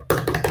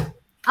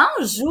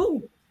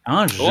Anjou.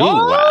 Anjou,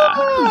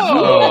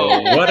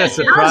 wow. What a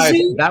surprise.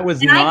 Anjou, that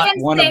was not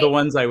one of the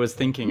ones I was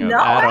thinking of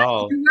at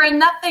all. You were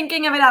not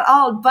thinking of it at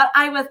all, but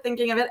I was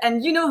thinking of it.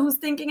 And you know who's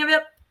thinking of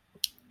it?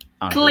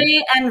 Anjou.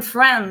 Clay and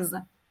Friends.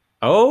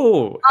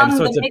 Oh, and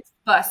so it's a mixed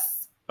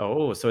bus.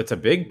 Oh, so it's a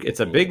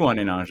big one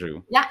in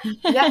Anjou. Yeah.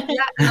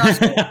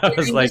 I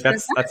was like,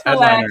 that's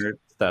headliner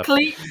stuff.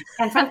 Clay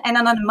and Friends, and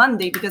on a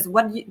Monday, because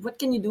what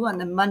can you do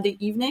on a Monday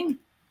evening?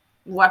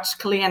 Watch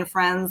Clay and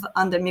Friends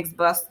on the mixed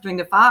bus during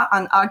the phare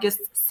on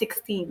August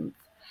 16th.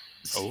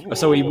 Oh.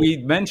 So we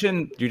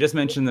mentioned, you just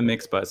mentioned the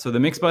mixed bus. So the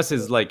mixed bus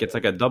is like, it's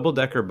like a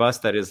double-decker bus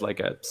that is like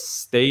a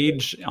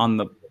stage on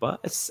the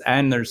bus,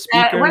 and there's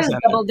speakers. What is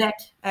double deck?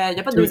 Il n'y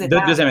a pas deux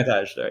étages. Deuxième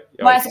étage.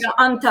 Ouais, c'est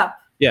on top.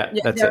 Yeah,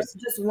 that's there's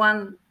just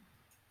one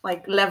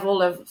like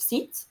level of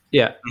seats.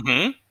 Yeah.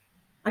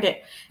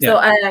 Okay. So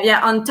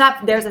on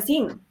top there's a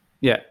scene.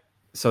 Yeah.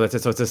 So that's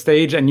it. So it's a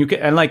stage, and you can,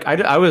 and like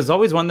I was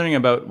always wondering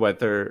about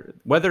whether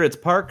it's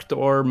parked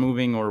or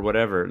moving or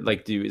whatever.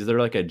 Like, is there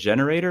like a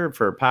generator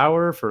for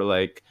power for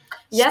like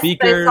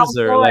speakers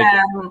also, or like?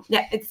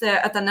 It's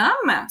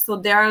autonome. So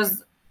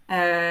there's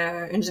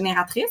une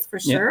génératrice for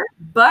sure,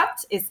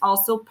 but it's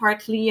also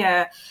partly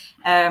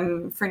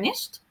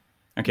furnished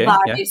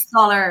by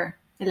solar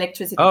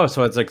electricity. Oh,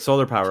 so it's like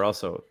solar power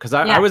also. Because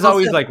I was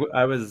always like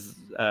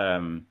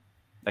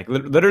like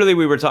literally,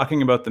 we were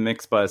talking about the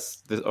mix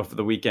bus over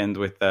the weekend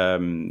with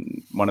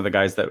one of the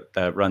guys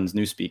that runs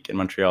Newspeak in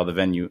Montreal, the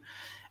venue,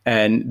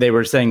 and they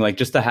were saying like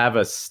just to have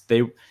us,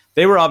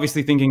 they were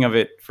obviously thinking of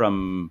it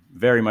from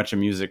very much a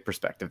music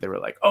perspective. They were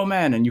like, oh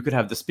man, and you could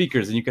have the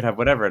speakers and you could have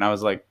whatever, and I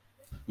was like,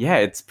 yeah,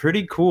 it's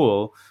pretty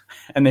cool.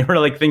 And they were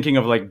like thinking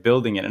of like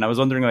building it, and I was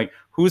wondering like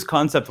whose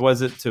concept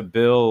was it to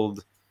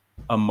build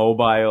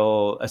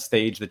a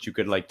stage that you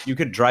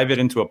could drive it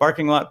into a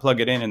parking lot,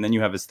 plug it in, and then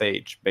you have a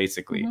stage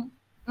basically.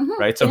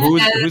 Right. So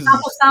who's 100%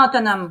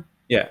 autonome.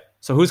 Yeah.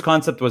 So whose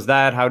concept was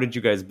that? How did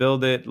you guys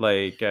build it?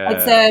 Like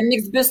it's a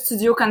Mixed Bus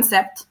Studio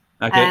concept,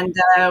 and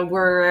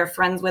we're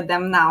friends with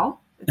them now.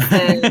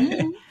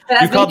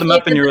 You called them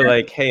up and you were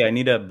like, "Hey, I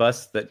need a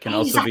bus that can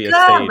also be a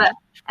stage."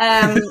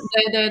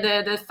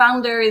 The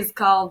founder is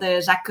called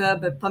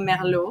Jacob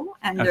Pomerleau,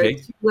 and they're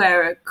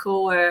two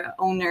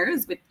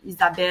co-owners with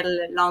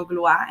Isabelle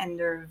Langlois, and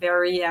they're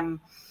very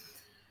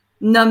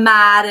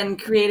nomad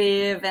and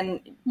creative,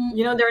 and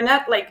they're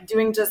not like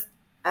doing just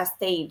a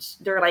stage.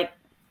 They're like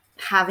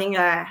having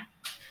a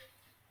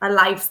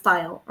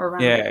lifestyle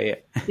around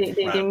it.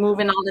 They move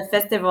in all the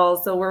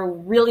festivals, so we're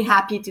really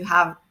happy to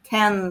have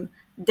 10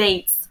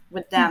 dates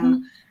with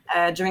them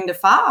during the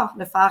Phare.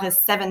 The Phare is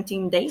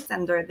 17 dates,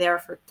 and they're there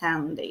for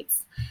 10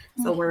 dates.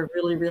 So we're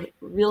really, really,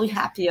 really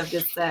happy of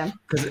this.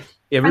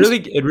 It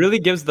really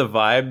gives the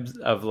vibes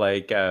of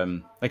like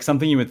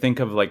something you would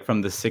think of like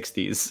from the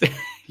 60s.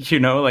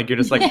 Like you're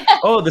just like,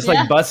 oh, this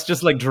like bus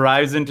just like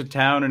drives into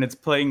town and it's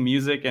playing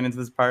music and it's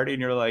this party,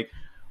 and you're like,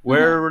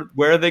 where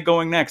are they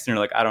going next? And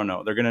you're like, I don't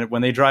know. They're gonna,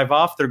 when they drive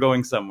off, they're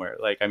going somewhere.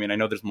 Like, I mean, I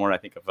know there's more, I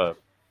think, of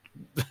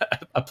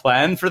a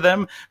plan for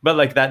them, but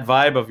like that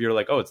vibe of you're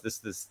like, oh, it's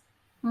this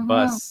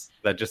bus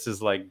that just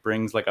is like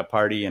brings like a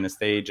party and a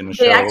stage and a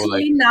show. They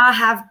actually now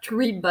have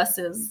 3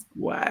 buses.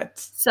 What?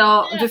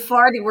 So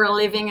before they were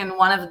living in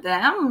one of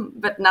them,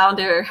 but now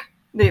they're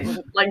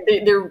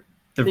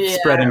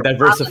spreading,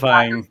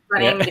 diversifying.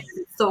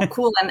 It's so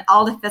cool, and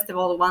all the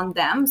festivals want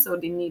them, so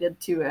they needed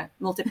to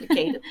multiply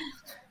it.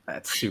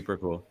 That's super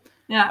cool.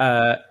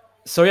 Yeah.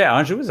 So yeah,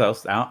 Anjou was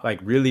out.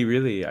 Like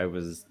really, I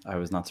was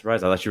not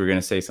surprised. I thought you were going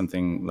to say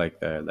something like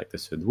the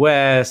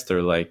Sud-Ouest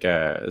or like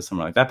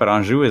somewhere like that. But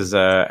Anjou is,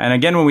 and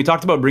again, when we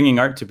talked about bringing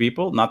art to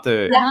people,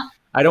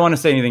 I don't want to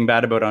say anything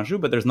bad about Anjou,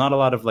 but there's not a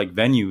lot of like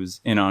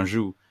venues in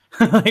Anjou.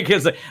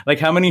 like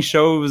how many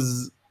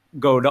shows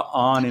go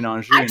on in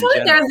Anjou? Actually,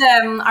 there's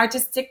an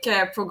artistic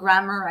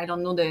programmer. I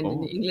don't know the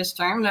English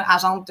term, the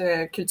agent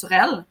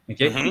culturel.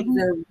 Okay.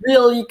 They're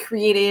really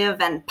creative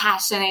and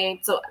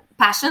passionate. So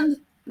passionate.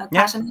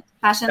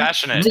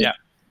 Passionate, yeah.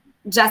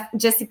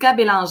 Jessica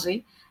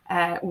Bélanger,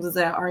 who's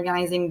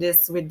organizing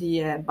this with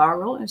the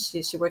borough.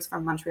 She works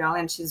from Montreal,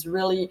 and she's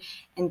really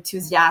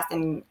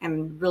enthusiastic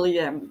and really.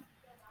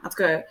 En tout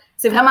cas,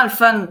 c'est vraiment le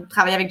fun de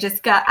travailler avec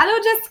Jessica. Hello,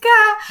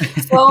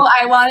 Jessica! So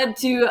I wanted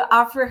to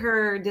offer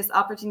her this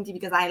opportunity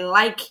because I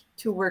like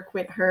to work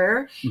with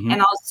her,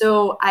 and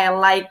also I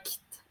like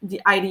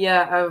the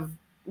idea of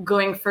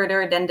going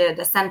further than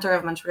the center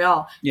of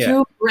Montreal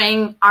to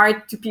bring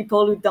art to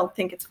people who don't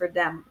think it's for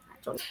them,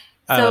 actually.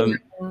 So,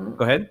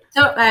 go ahead.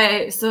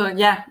 So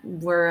yeah,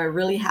 we're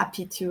really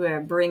happy to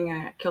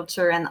bring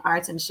culture and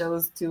arts and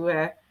shows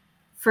to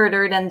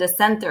further than the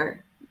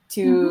center,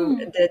 to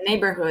the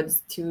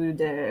neighborhoods, to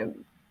the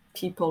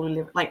people who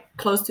live like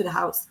close to the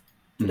house,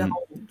 to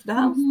the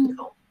home.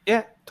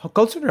 Yeah,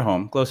 closer to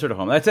home.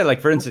 That's it.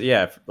 Like for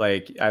instance,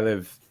 like I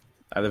live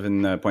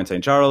in Point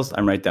St. Charles.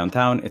 I'm right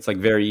downtown. It's like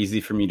very easy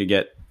for me to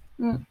get,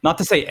 not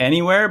to say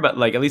anywhere, but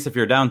like at least if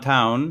you're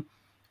downtown,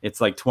 it's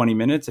like 20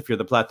 minutes. If you're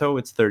the Plateau,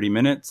 it's 30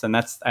 minutes, and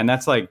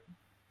that's like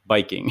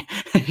biking.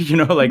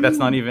 Like that's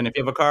not even, if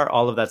you have a car,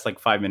 all of that's like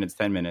 5 minutes,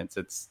 10 minutes.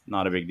 It's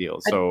not a big deal.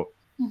 So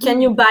can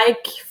you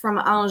bike from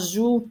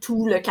Anjou to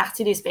le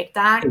Quartier des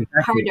Spectacles?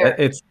 Exactly. Harder.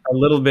 It's a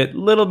little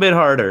bit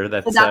harder.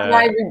 That's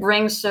why we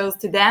bring shows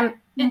to them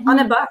on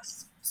a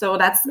bus. So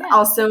that's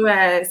also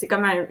c'est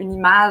comme une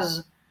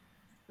image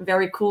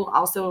very cool.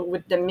 Also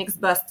with the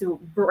mixed bus to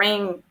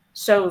bring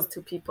shows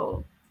to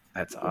people.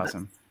 That's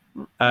awesome.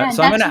 So I'm that's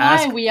going to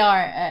why ask. we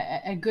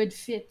are a good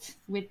fit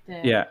with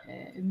the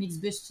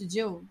Mixed Bus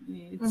Studio.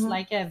 It's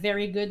like a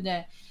very good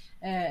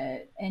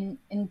and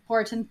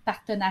important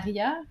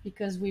partenariat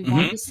because we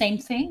want the same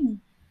thing.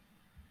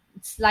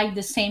 It's like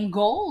the same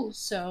goal,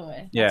 so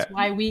that's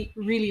why we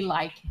really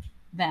like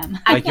them.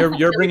 Like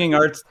you're bringing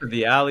arts to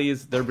the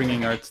alleys, they're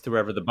bringing arts to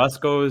wherever the bus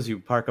goes. You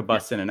park a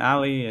bus in an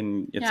alley,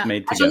 and it's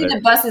made together. Actually,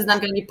 the bus is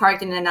not going to be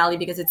parked in an alley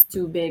because it's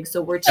too big,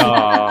 so we're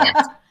cheating.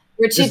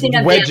 We're cheating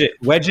at wedge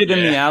it in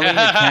the alley. You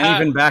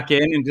can't even back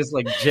in, and just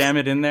like jam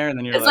it in there, and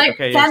then you're like,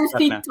 okay, 10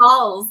 feet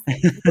tall.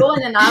 Go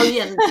in an alley,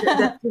 and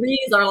the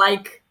trees are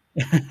like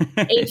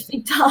 8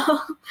 feet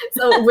tall.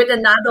 So with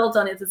an adult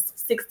on it, it's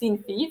 16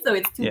 feet, so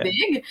it's too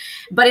big.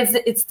 But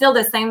it's still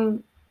the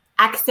same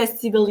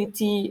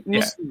accessibility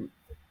mission.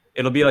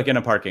 It'll be like in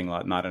a parking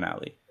lot, not an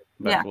alley.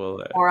 But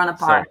or on a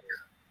park.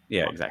 So,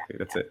 exactly.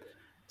 That's it.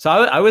 So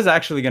I was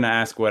actually going to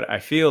ask what I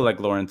feel like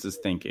Lawrence is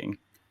thinking.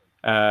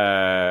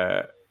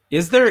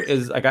 Lawrence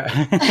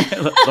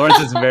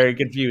is very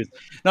confused.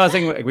 No, I was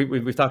saying like,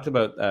 we've talked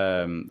about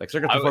like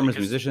circus performers,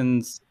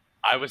 musicians.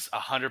 I was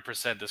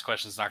 100%. This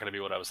question is not going to be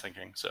what I was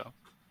thinking. So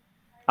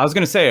I was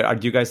going to say,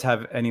 do you guys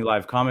have any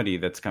live comedy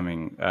that's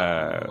coming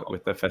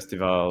with the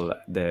festival,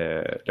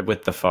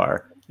 with the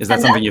FAR? Is that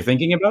something you're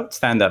thinking about?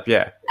 Stand up,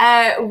 yeah.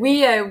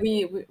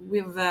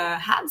 We've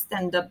had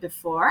stand up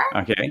before.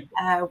 Okay.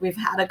 We've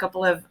had a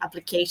couple of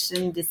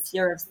applications this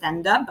year of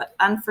stand up, but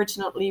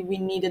unfortunately, we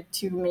needed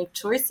to make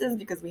choices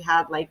because we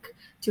had like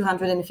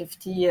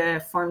 250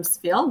 forms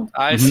filled.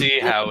 I see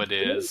how it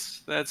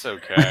is. That's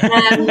okay.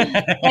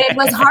 It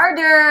was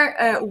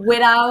harder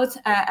without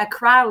a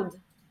crowd.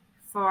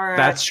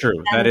 That's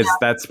true.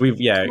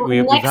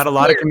 We've had a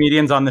lot of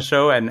comedians on the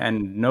show,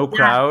 and no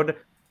crowd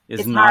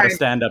is not hard. A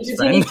stand-up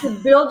friend. You need to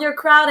build your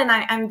crowd, and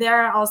I'm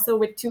there also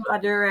with two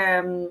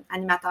other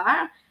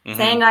animateurs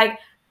saying like,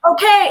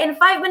 okay, in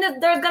 5 minutes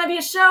there's gonna be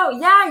a show.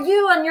 Yeah,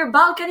 you on your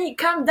balcony,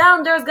 come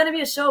down. There's gonna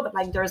be a show, but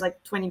like there's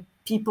like 20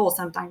 people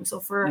sometimes.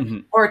 So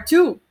or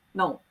two,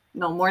 no,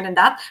 more than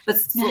that. But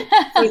so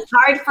it's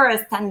hard for a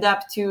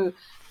stand-up to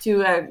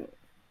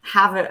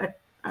have a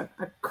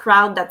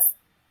crowd that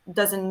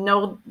doesn't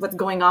know what's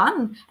going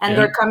on, and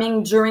they're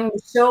coming during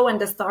the show, and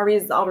the story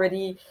is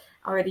already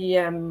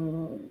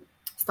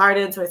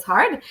started, so it's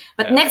hard.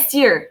 But next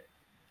year,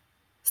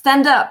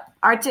 stand up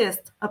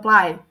artist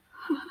apply.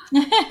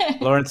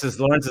 Lawrence is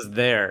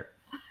there.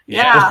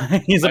 Yeah.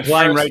 He's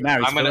applying right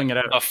now. He's filling it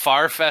out. The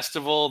FAR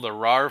festival, the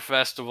RAR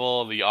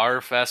festival, the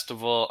R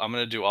festival. I'm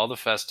going to do all the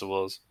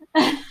festivals.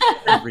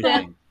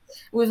 Everything.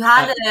 We've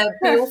had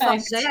P.O.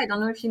 Forget. I don't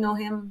know if you know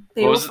him.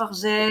 P.O.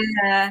 Forget.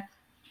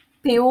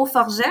 P.O.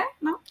 Forget,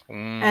 no?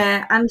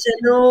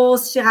 Angelo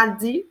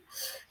Schiraldi,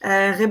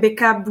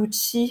 Rebecca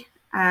Bucci,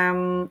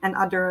 and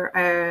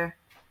other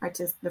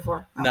artists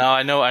before. No,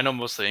 I know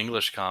mostly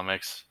English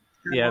comics.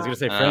 Yeah, I was going to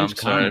say French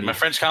comedy. My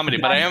French comedy,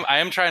 but I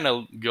am trying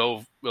to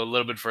go a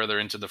little bit further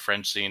into the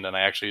French scene, and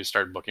I actually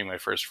started booking my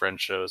first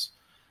French shows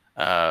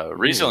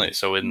recently.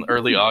 So in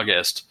early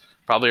August,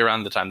 probably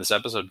around the time this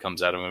episode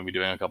comes out, I'm going to be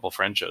doing a couple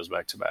French shows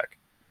back to back.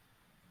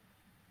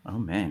 Oh,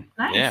 man.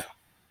 Nice. Yeah.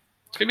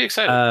 It's going to be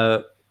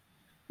exciting.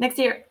 Next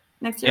year.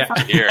 Next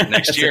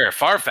year,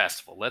 FAR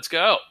Festival. Let's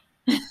go.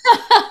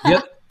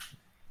 Yep.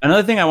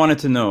 Another thing I wanted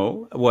to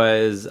know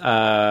was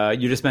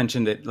you just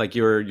mentioned that like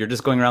you're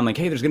just going around like,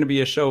 hey, there's going to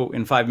be a show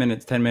in 5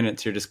 minutes, 10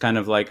 minutes. You're just kind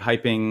of like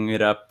hyping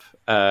it up,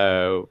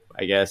 I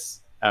guess,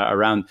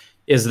 around.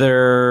 Is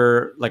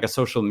there like a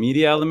social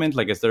media element?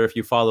 Like, is there, if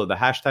you follow the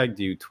hashtag,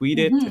 do you tweet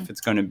it if it's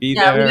going to be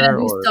there? Yeah, we're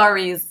going to do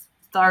stories.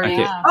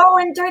 Okay. Oh,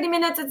 in 30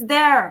 minutes it's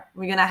there.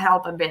 We're going to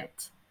help a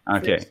bit.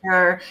 Okay.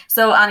 Sure.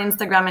 So on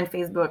Instagram and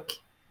Facebook.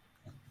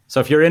 So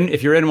if you're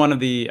in one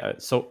of the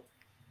so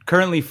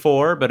currently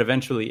 4, but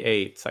eventually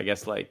 8, I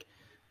guess, like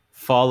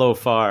follow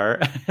FAR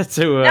to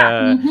see where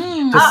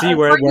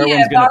one's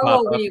going to pop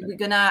up. We're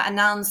going to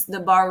announce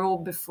the Barrow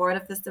before the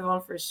festival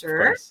for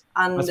sure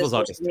on the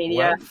social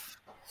media. 12th,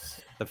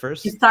 the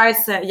first? It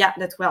starts,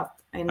 the 12th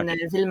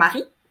in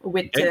Ville-Marie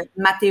with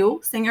Matteo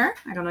singer.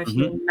 I don't know if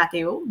you know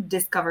Matteo.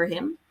 Discover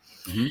him.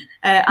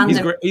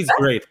 He's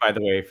great, by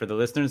the way, for the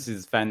listeners.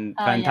 He's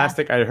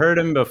fantastic. I heard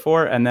him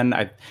before, and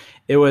then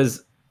it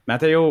was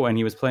Matteo when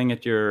he was playing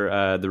at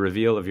your the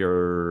reveal of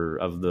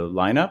the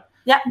lineup.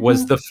 Yeah,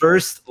 was the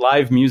first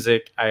live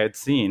music I had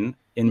seen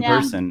in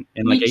person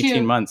in like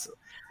 18 months.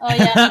 Oh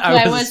yeah,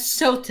 I was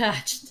so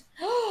touched.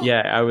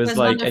 Yeah, I was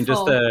like,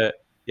 wonderful. And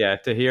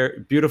just to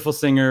hear beautiful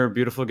singer,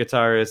 beautiful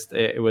guitarist,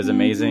 it was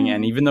amazing.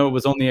 And even though it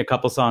was only a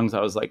couple songs,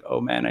 I was like, oh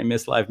man, I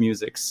miss live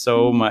music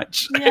so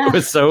much. Yeah. It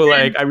was so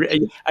like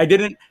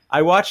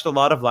I watched a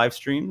lot of live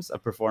streams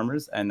of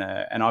performers, and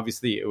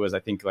obviously it was, I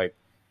think, like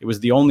it was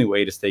the only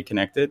way to stay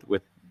connected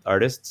with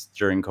artists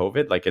during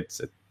COVID. Like it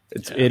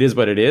is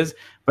what it is.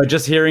 But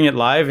just hearing it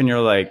live, and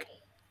you're like,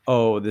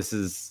 oh, this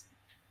is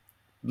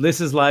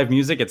live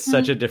music. It's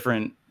such a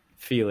different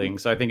feeling.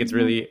 So I think it's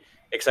really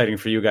exciting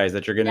for you guys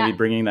that you're going to be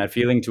bringing that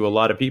feeling to a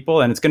lot of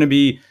people, and it's going to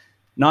be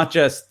not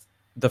just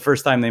the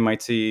first time they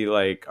might see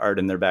like art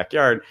in their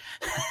backyard.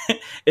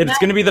 It's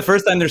going to be the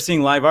first time they're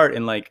seeing live art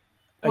in like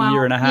a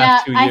year and a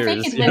half, 2 years.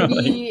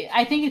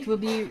 I think it will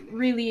be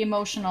really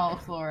emotional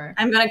for.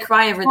 I'm going to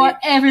cry every day.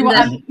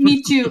 Everyone,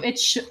 me too.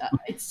 It's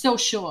so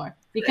sure,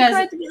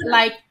 because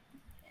like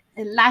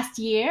last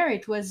year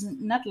it was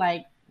not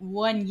like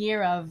 1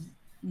 year of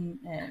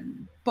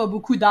pas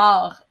beaucoup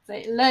d'art.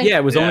 Like,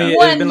 it was only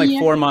it's been like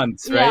 4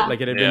 months, right? Yeah. Like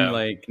it had been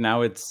like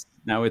now it's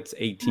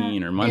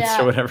 18 or months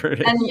or whatever it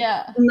is.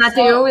 And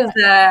Matteo is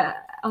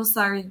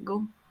sorry,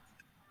 go.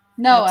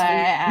 No,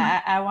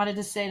 I wanted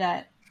to say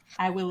that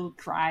I will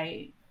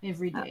cry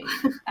every day,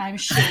 I'm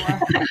sure.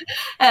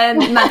 And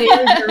Matteo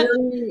is a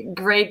really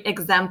great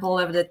example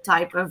of the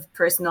type of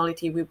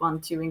personality we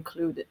want to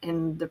include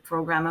in the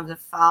program of the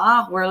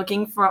FAR. We're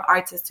looking for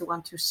artists who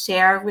want to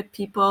share with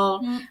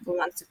people, who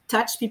want to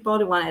touch people,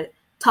 who want to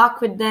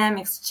talk with them,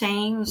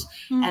 exchange,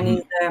 and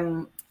he's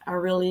a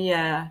really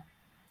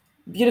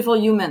beautiful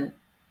human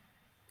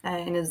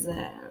in his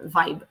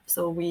vibe.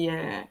 So we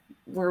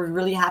we're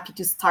really happy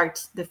to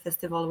start the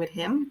festival with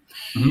him.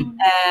 Mhm.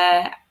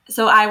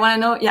 So I want to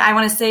know. Yeah, I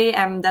want to say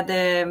that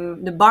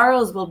the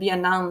boroughs will be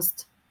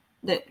announced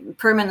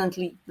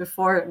permanently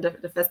before the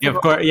festival. Yeah,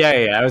 of course.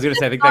 Yeah. I was going to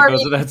say, I think that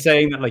goes without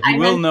saying that, like, you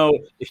will know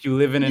if you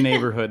live in a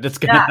neighborhood that's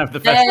going to have the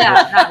festival.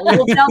 Yeah.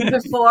 We'll tell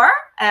before,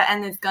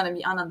 and it's going to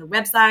be on the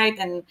website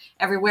and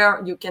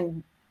everywhere.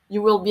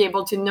 You will be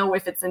able to know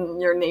if it's in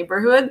your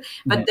neighborhood.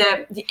 But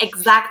the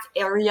exact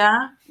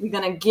area, we're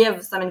going to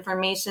give some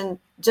information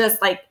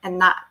just like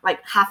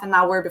half an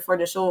hour before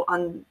the show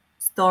on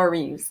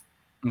stories.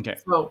 Okay.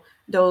 So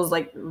those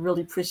like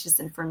really precious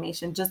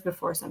information just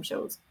before some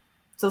shows.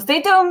 So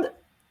stay tuned.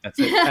 That's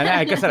it. And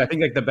like I said, I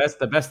think like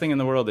the best thing in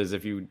the world is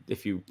if you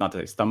not to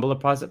say stumble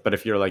upon it, but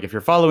if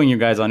you're following you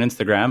guys on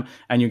Instagram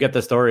and you get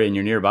the story and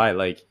you're nearby,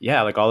 like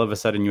all of a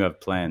sudden you have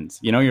plans.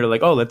 You know, you're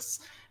like, oh, let's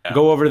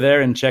go over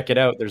there and check it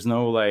out. There's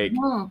no like,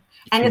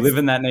 and you live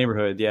in that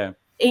neighborhood,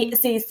 Et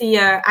c'est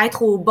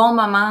être au bon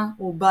moment,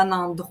 au bon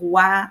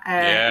endroit.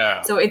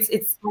 So it's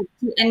like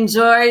to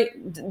enjoy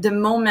the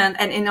moment,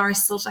 and in our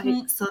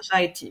society,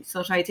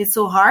 it's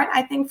so hard,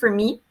 I think, for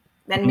me,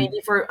 than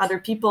maybe for other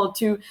people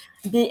to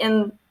be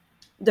in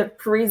the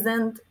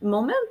present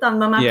moment, dans le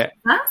moment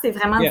présent. C'est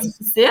vraiment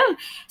difficile.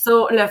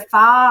 So le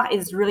phare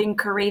is really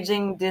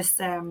encouraging this,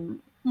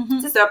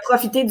 c'est ça,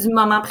 profiter du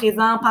moment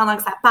présent pendant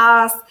que ça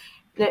passe,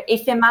 le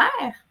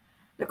éphémère.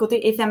 Le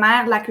côté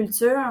éphémère de la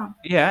culture.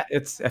 Yeah,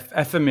 it's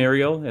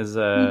ephemeral is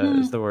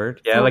the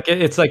word. Yeah, like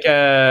it's like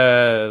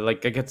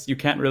you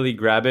can't really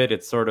grab it.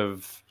 It's sort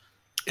of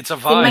it's a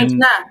vibe.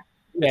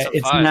 Yeah,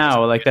 it's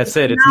now. Like that's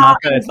it. It's not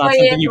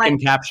something you can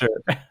capture.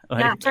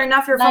 Turn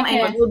off your phone,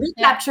 and it will be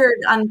captured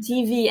on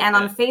TV and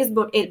on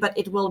Facebook. But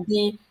it will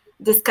be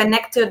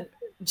disconnected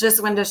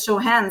just when the show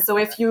ends. So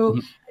if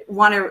you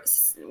want to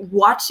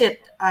watch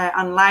it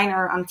online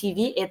or on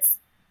TV, it's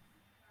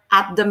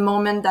at the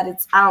moment that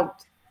it's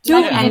out. To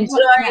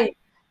enjoy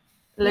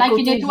like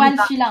une étoile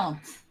filante.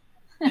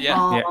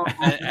 Yeah.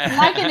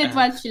 Like an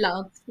étoile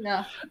filante.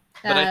 Yeah.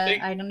 But I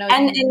think, I don't know.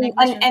 And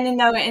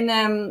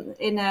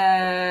in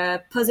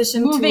a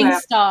position moving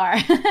star.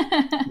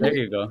 There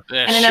you go.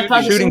 And in a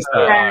position shooting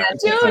star.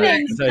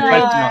 Shooting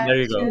star. There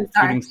you go.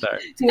 Shooting star.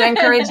 To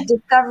encourage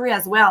discovery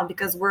as well,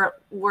 because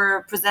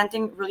we're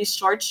presenting really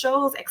short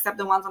shows, except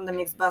the ones on the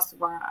mixed bus,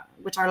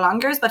 which are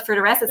longer. But for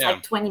the rest, it's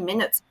like 20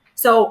 minutes.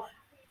 So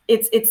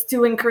it's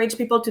to encourage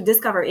people to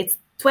discover. It's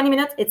 20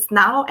 minutes. It's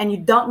now, and you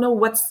don't know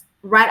what's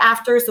right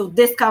after. So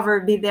discover,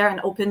 be there, and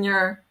open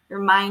your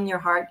mind, your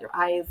heart, your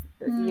eyes,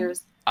 your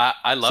ears.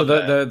 I love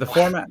that. the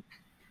format.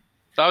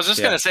 So I was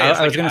just gonna say.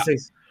 I was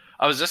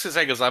gonna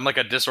say because I'm like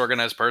a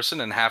disorganized person,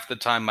 and half the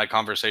time my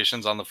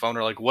conversations on the phone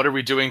are like, "What are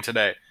we doing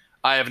today?"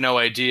 I have no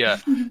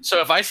idea.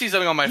 So if I see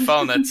something on my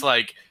phone that's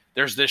like,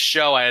 there's this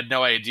show I had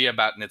no idea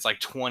about, and it's like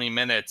 20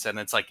 minutes, and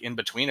it's like in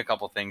between a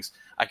couple things,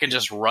 I can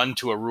just run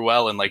to a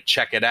Ruelle and like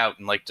check it out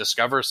and like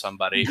discover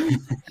somebody.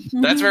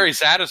 That's very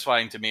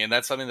satisfying to me, and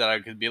that's something that I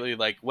could be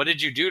like, what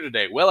did you do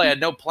today? Well, I had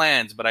no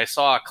plans, but I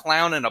saw a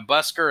clown and a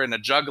busker and a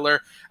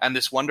juggler and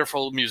this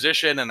wonderful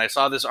musician, and I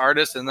saw this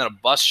artist, and then a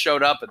bus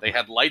showed up and they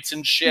had lights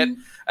and shit,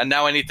 and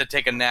now I need to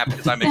take a nap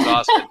because I'm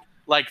exhausted.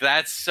 Like,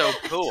 that's so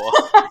cool.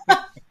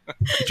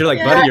 But you're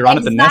like, buddy, you're on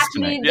at the nest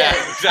tonight. Yeah,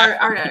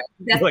 exactly.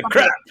 You're like,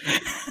 crap.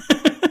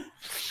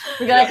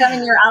 We're gonna come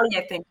in your alley,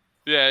 I think.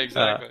 Yeah,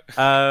 exactly.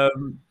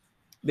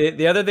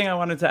 The other thing I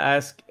wanted to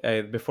ask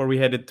before we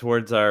headed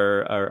towards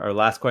our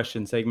last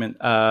question segment.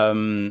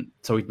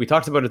 So we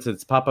talked about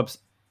it's pop-ups.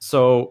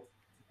 So,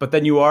 but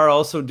then you are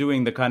also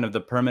doing the kind of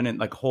the permanent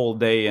like whole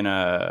day in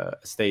a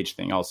stage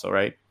thing also,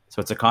 right?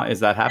 So is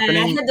that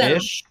happening?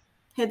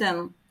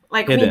 Hidden.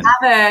 Like we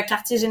have a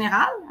quartier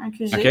général, un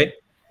QG. Okay.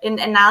 In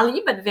an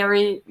alley, but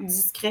very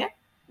discreet.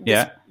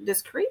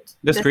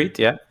 Discreet.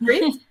 Yeah.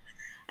 Discreet.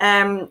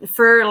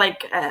 For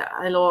like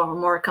a little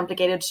more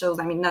complicated shows.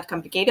 I mean, not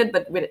complicated,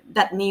 but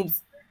that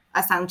needs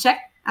a sound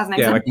check. As an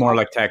example. Like more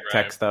like tech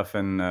stuff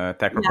and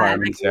tech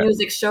requirements. Like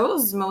music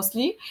shows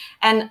mostly,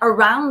 and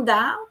around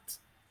that,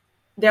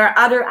 there are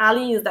other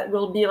alleys that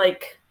will be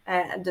like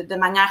de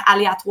manière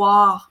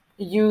aléatoire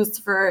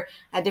used for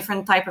a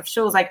different type of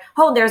shows. Like,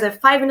 there's a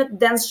 5-minute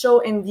dance show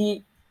in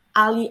the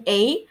alley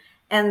A.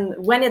 And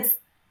when it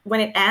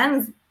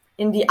ends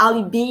in the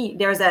alley B,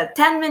 there's a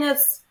 10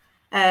 minutes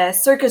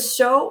circus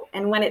show.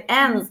 And when it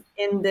ends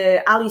in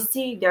the alley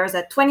C, there's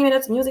a 20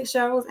 minutes music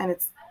shows, and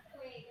it's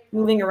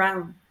moving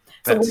around.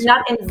 So we're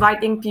not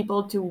inviting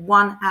people to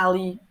one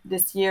alley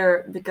this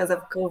year because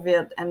of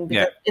COVID, and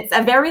because it's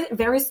a very,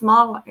 very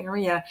small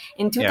area.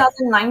 In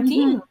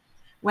 2019,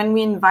 when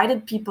we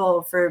invited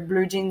people for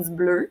Bleu Jeans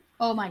Bleu.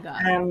 Oh my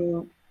God.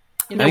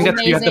 I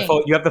think you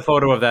have the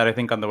photo of that, I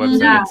think, on the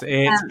website.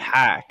 It's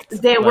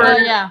packed. There were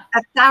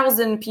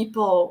 1,000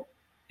 people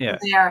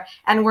there,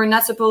 and we're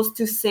not supposed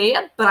to say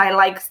it, but I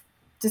like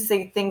to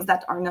say things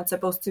that are not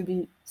supposed to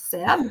be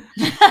said.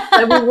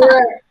 But we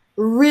were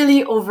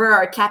really over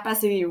our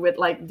capacity with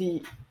like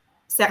the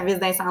service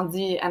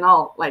d'incendie and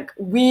all. Like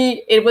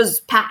it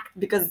was packed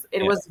because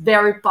it was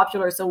very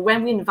popular. So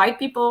when we invite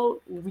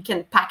people, we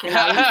can pack an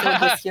alley.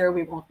 So this year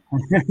we won't.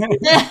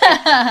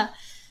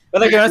 But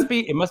like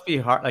it must be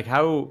hard. Like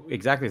how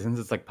exactly, since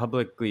it's like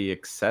publicly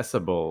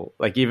accessible,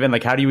 like even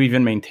like how do you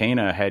even maintain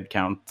a head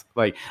count?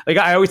 Like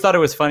I always thought it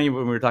was funny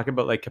when we were talking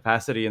about like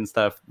capacity and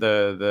stuff.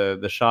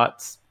 The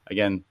shots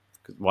again,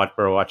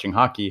 we're watching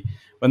hockey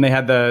when they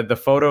had the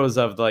photos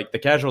of like the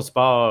Casual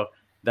Sport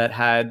that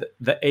had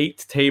the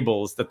 8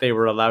 tables that they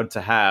were allowed to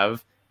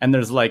have, and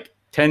there's like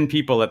 10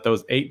 people at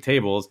those 8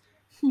 tables,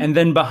 and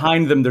then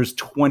behind them there's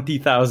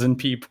 20,000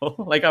 people.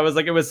 Like I was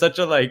like, it was such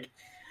a like.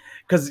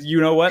 Because you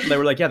know what? They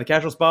were like, yeah, the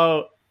Casual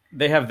Sport,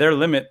 they have their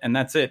limit and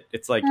that's it.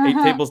 It's like 8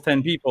 tables,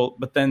 10 people.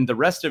 But then the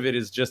rest of it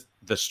is just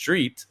the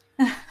street.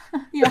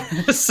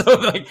 So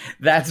like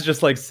that's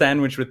just like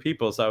sandwiched with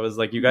people. So I was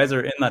like, you guys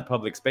are in that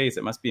public space.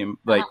 It must be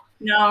like...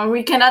 No,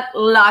 we cannot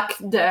lock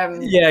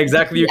them. Yeah,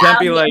 exactly. You can't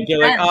be like,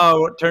 you're like,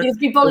 oh... These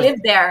people live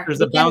there.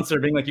 There's a bouncer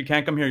being like, you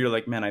can't come here. You're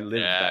like, man, I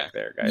live back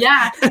there, guys.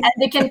 Yeah, and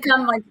they can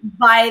come like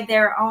by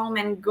their home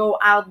and go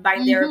out by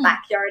their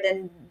backyard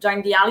and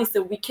join the alley.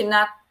 So we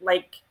cannot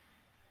like...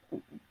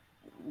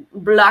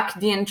 block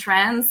the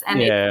entrance,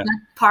 and it's not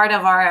part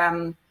of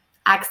our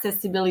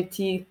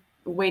accessibility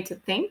way to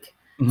think.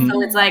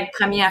 So it's like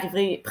premier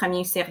arrivé,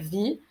 premier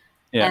servi.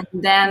 And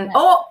then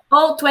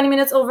 20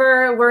 minutes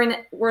over,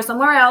 we're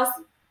somewhere else.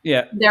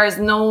 There is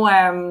no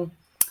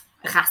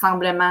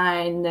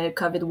rassemblement in the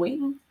COVID way.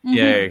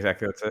 Yeah,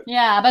 exactly, that's it.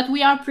 Yeah, but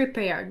we are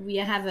prepared. We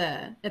have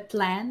a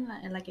plan,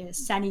 like a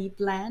SANI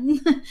plan,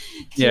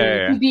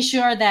 to be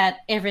sure that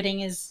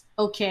everything is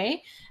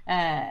okay.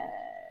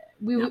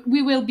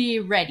 We will be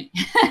ready.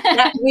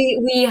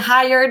 we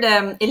hired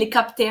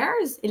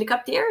helicopters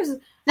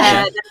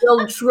that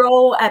will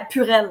throw a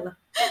Purell.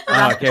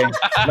 Okay,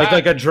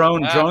 like a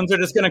drone. Drones are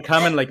just gonna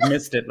come and like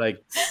mist it,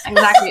 like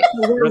exactly.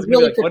 We're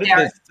really like, what is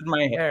this in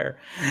my hair?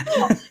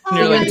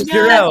 You're like, it's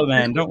Purell,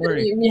 man. Don't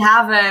worry. We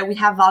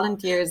have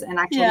volunteers, and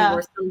actually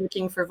we're still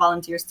looking for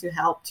volunteers to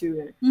help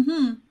to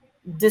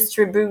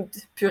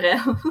distribute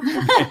Purell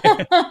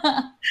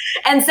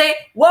and say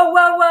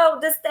whoa,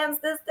 distance,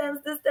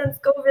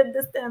 COVID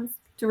distance,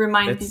 to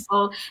remind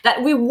people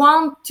that we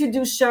want to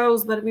do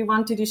shows, but we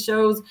want to do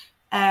shows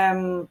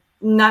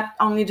not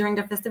only during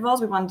the festivals.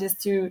 We want this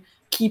to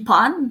keep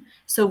on,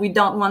 so we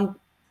don't want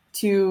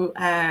to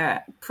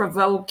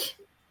provoke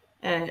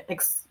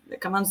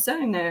comment ça,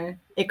 une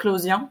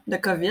éclosion de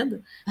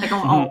COVID. Like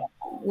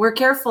we're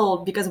careful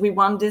because we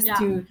want this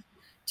to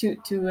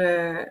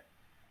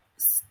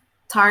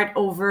start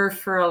over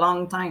for a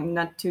long time,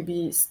 not to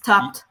be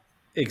stopped.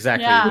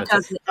 Exactly.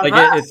 Because like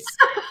it's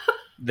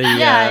the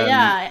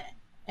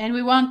and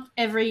we want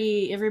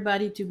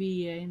everybody to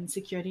be in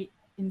security,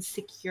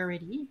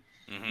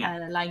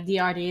 like the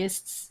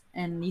artists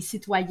and les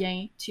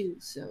citoyens too.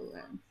 So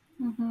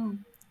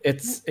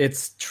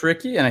it's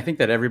tricky, and I think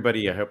that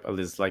everybody, I hope,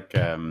 is like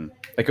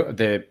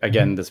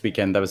this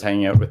weekend I was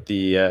hanging out with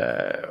the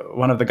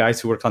one of the guys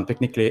who works on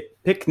Picnic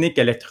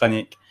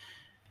Electronique.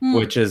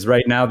 Which is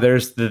right now they're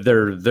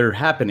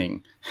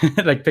happening.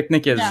 Like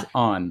Picnic is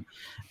on,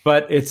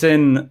 but it's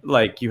in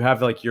like you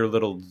have like your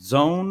little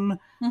zone,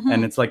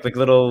 and it's like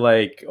little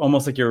like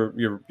almost like you're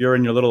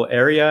in your little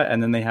area,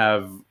 and then they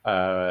have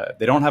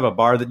they don't have a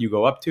bar that you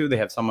go up to. They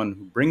have someone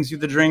who brings you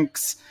the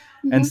drinks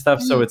and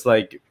stuff. So it's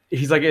like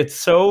he's like, it's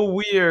so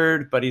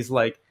weird, but he's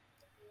like,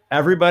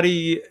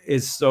 everybody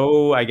is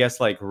so, I guess,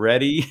 like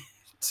ready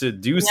to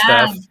do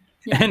stuff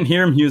and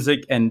hear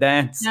music and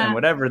dance and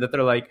whatever, that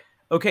they're like,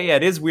 okay,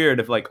 it is weird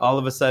if like all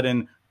of a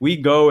sudden we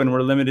go and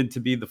we're limited to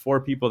be the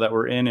 4 people that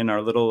we're in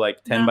our little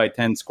like 10 by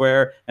 10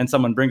 square, and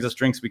someone brings us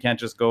drinks. We can't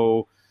just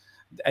go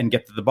and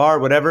get to the bar,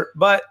 whatever.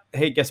 But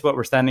hey, guess what?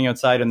 We're standing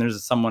outside and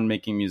there's someone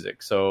making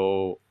music.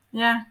 So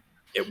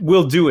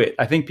we'll do it.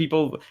 I think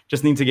people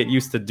just need to get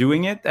used to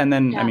doing it. And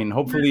then, I mean,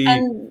 hopefully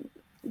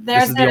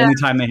this is the only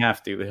time they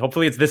have to.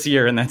 Hopefully it's this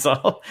year and that's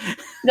all.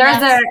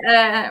 There's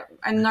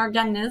an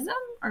organism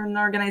or an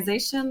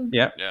organization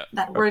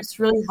that works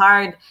really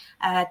hard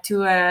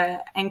to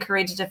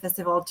encourage the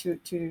festival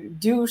to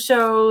do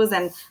shows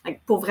and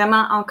like pour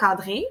vraiment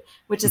encadrer,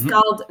 which is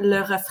called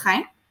Le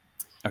Refrain.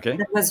 Okay.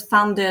 That was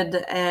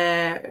founded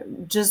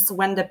just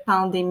when the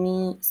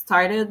pandemic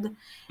started.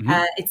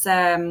 It's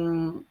a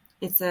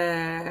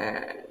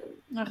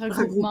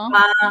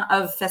regroupement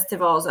of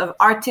festivals, of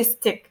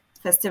artistic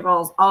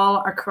festivals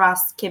all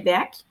across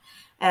Quebec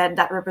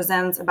that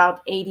represents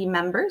about 80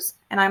 members.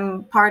 And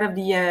I'm part of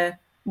the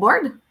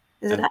board.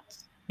 Is it that?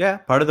 Yeah,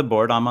 part of the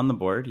board. I'm on the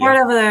board. Part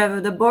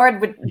of the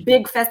board with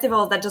big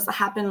festivals that just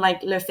happened,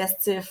 like Le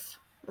Festif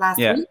last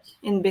week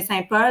in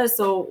Baie-Saint-Paul.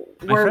 So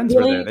my friends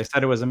were there. They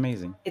said it was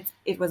amazing.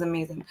 It was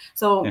amazing.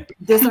 So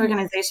this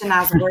organization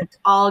has worked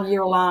all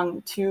year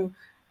long to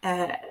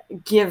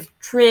give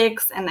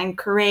tricks and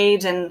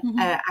encourage and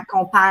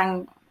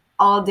accompagne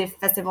all the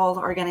festival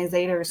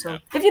organizers. So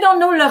if you don't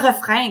know Le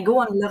Refrain, go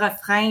on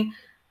lerefrain.org.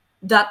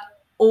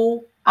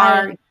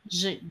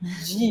 G.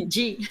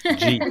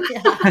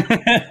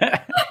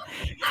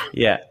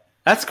 Yeah.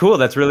 That's cool.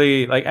 That's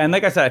really and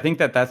like I said, I think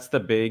that's the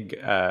big,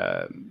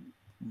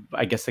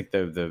 I guess like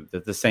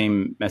the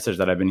same message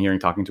that I've been hearing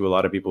talking to a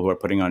lot of people who are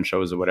putting on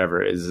shows or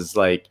whatever is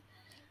like,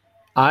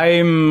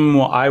 I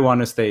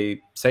want to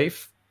stay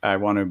safe. I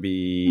want to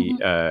be,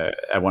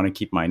 I want to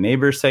keep my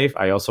neighbors safe.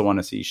 I also want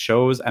to see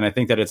shows. And I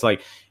think that it's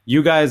like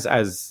you guys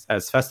as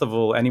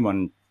festival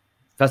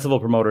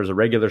promoters or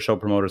regular show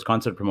promoters,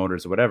 concert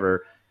promoters or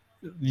whatever,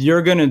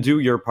 you're going to do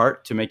your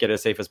part to make it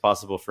as safe as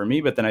possible for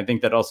me. But then I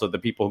think that also the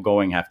people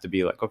going have to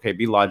be like, okay,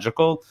 be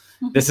logical.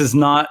 This is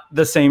not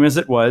the same as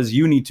it was.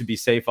 You need to be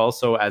safe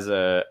also as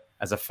a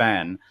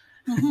fan.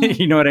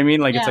 You know what I mean?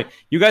 Like, it's like,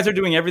 you guys are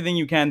doing everything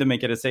you can to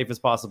make it as safe as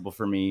possible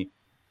for me.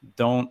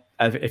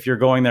 If you're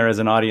going there as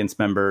an audience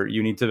member,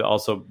 you need to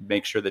also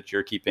make sure that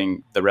you're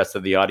keeping the rest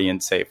of the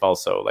audience safe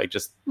also. Like,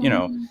 just, you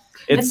know,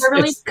 it's a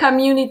really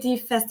community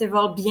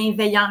festival,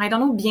 bienveillant. I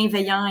don't know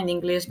bienveillant in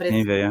English, but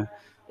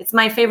it's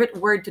my favorite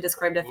word to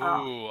describe the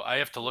festival. Ooh, I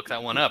have to look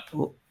that one up.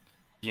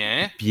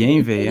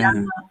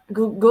 Bienveillant.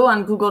 Go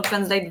on Google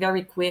Translate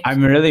very quick.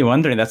 I'm really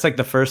wondering. That's like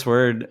the first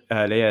word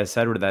Leah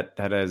said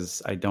that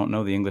is, I don't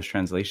know the English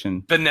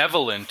translation.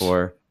 Benevolent.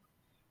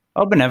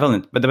 Oh,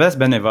 benevolent. But that's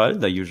bénévole,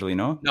 they usually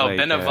know. No, like,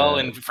 bénévole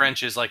in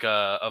French is like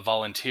a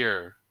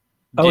volunteer.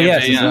 Oh,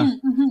 yes.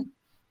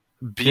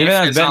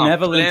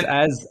 Benevolent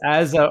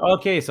as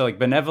okay, so like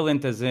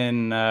benevolent as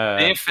in...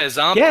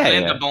 bienfaisant,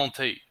 plein de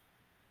bonté.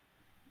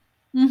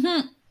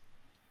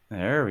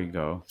 There we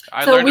go.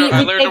 I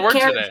learned a word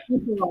today.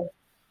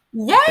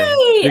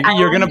 Yay!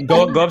 You're gonna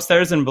go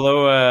upstairs and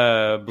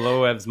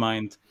blow Ev's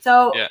mind.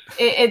 So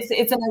it's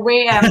in a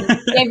way,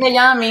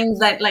 bienveillant means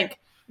that like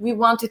we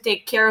want to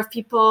take care of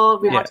people,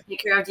 we want to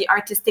take care of the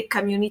artistic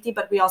community,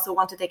 but we also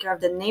want to take care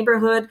of the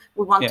neighborhood.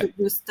 We want to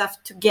do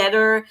stuff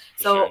together.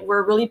 So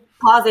we're really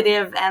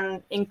positive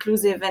and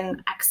inclusive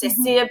and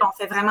accessible. On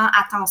fait vraiment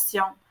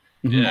attention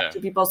to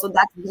people. So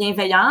that's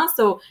bienveillant.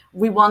 So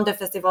we want the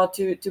festival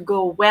to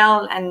go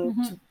well and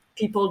to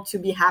people to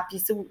be happy.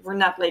 So we're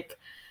not like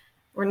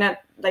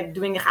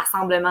doing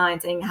rassemblement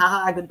and saying,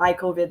 goodbye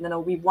COVID.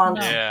 No, we want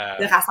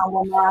the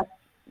rassemblement.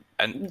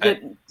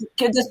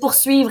 De se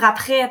poursuivre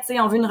après, tu sais,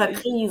 on veut une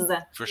reprise.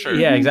 For sure.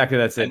 Yeah, exactly.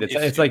 That's it.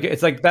 It's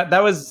like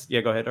that was. Yeah,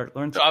 go ahead,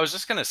 Lawrence. So I was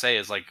just gonna say,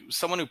 is like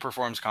someone who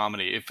performs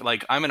comedy. If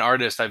like I'm an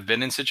artist, I've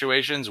been in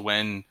situations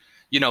when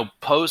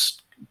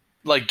post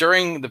like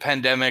during the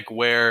pandemic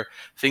where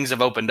things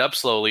have opened up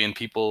slowly and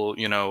people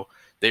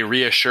they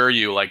reassure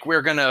you like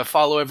we're gonna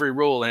follow every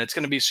rule and it's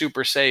gonna be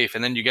super safe,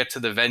 and then you get to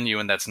the venue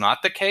and that's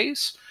not the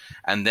case.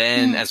 And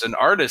then as an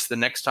artist, the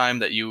next time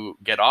that you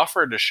get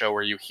offered a show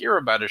or you hear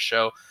about a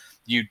show,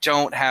 you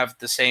don't have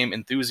the same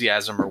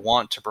enthusiasm or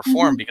want to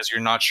perform because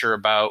you're not sure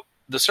about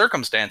the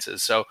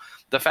circumstances. So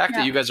the fact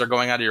that you guys are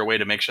going out of your way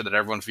to make sure that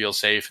everyone feels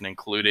safe and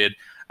included,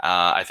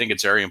 I think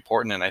it's very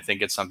important. And I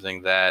think it's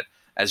something that,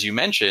 as you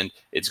mentioned,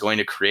 it's going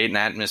to create an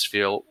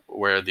atmosphere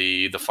where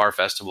the Far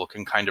Festival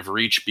can kind of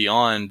reach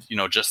beyond,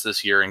 just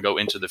this year and go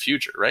into the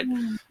future, right?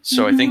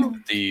 So I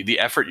think the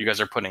effort you guys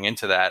are putting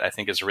into that, I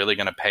think is really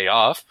going to pay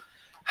off.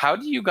 How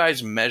do you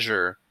guys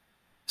measure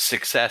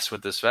success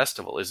with this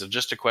festival? Is it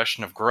just a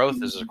question of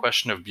growth? Is it a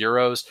question of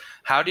bureaus?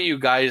 How do you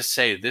guys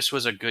say this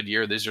was a good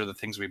year? These are the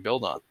things we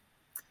build on.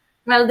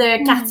 Well,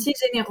 the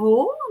quartiers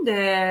généraux,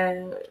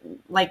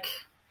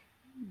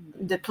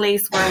 the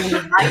place where we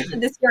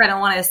hide this year. I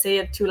don't want to say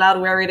it too loud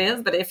where it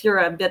is, but if you're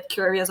a bit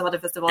curious about the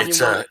festival,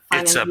 it's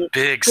a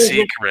big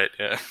secret.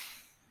 Yeah.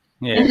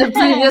 In the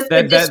previous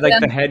edition,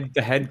 like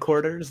the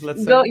headquarters.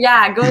 Let's say. Go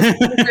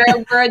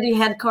to where the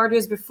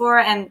headquarters before,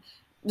 and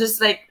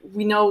just like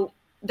we know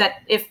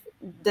that if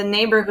the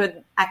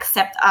neighborhood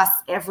accept us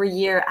every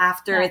year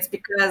after, it's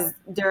because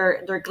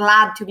they're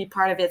glad to be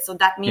part of it. So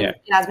that means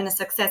it has been a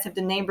success if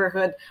the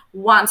neighborhood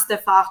wants the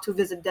FAR to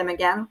visit them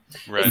again.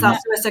 Right. It's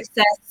also a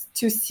success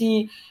to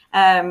see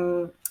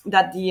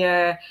that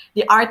the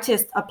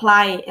artists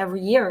apply every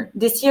year.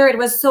 This year it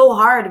was so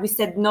hard. We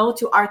said no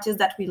to artists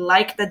that we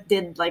liked that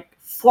did like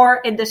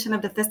 4 editions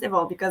of the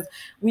festival because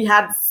we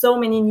had so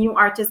many new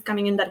artists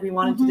coming in that we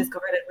wanted to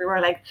discover that we were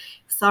like,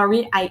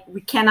 sorry,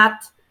 we cannot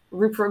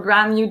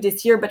reprogram you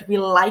this year, but we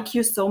like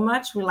you so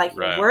much. We like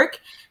your work.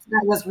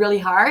 That was really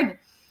hard.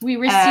 We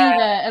received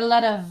a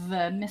lot of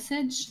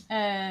message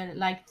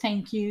like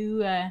thank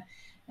you.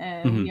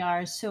 We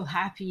are so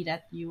happy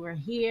that you were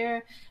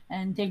here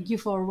and thank you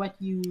for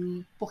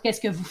pour qu'est-ce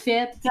que vous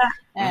faites.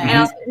 And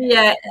also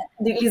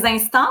les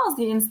instances,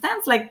 the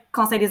instance like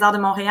Conseil des Arts de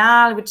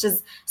Montréal, which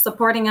is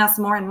supporting us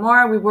more and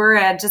more. We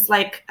were just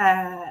like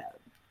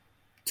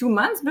 2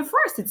 months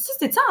before.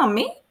 C'était ça en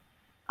mai?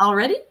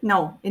 Already?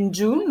 No, in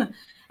June.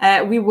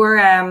 We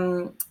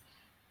were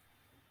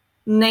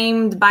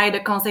named by the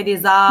Conseil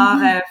des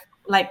Arts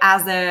like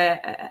as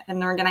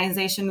an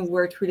organization who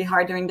worked really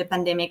hard during the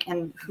pandemic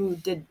and who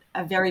did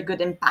a very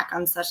good impact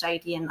on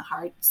society and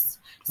arts.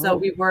 So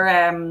we were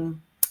on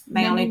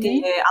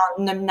nomination.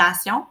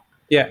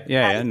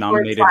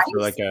 Nominated for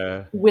like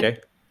with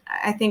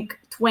I think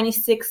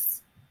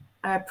 26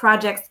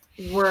 projects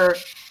were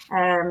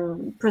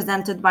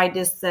presented by by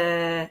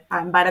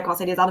the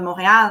Conseil des Arts de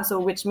Montréal. So,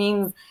 which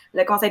means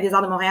the Conseil des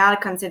Arts de Montréal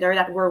considered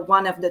that we're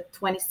one of the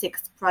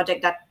 26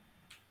 projects that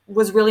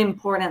was really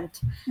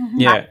important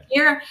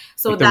here.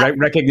 So like the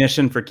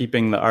recognition for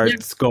keeping the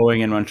arts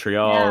going in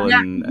Montreal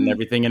and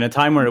everything in a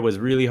time where it was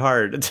really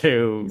hard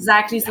to so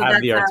have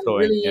that's the arts a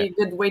going. really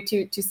good way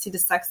to see the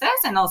success,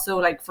 and also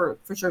like for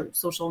sure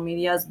social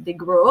medias, they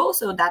grow,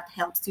 so that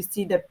helps to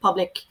see the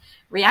public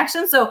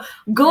reaction. So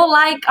go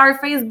like our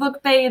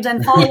Facebook page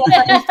and follow us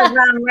on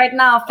Instagram right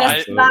now.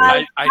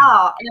 Festival.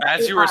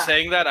 As you were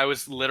saying that, I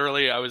was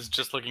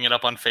just looking it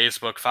up on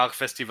Facebook. Phare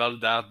Festival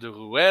d'Art de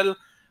Rouelle.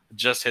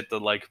 Just hit the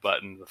like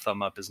button. The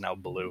thumb up is now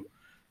blue.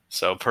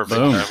 So perfect.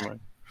 Boom.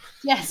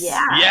 Yes.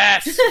 Yeah.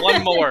 Yes.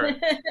 One more.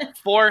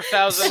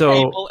 4,000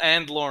 people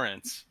and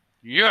Lawrence.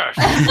 Yes.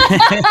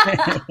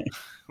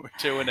 We're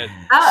doing it.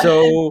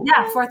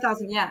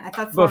 4,000. Yeah, I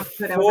thought.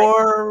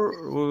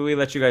 Before we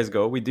let you guys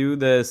go, we do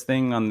this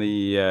thing on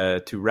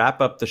the to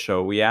wrap up the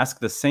show. We ask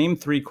the same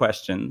 3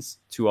 questions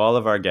to all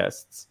of our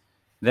guests.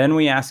 Then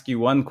we ask you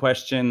one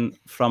question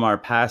from our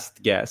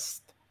past guest.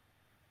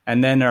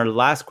 And then our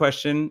last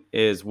question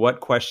is,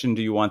 what question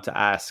do you want to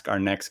ask our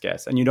next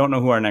guest? And you don't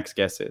know who our next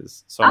guest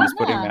is. So I'm just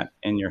putting that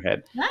in your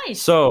head.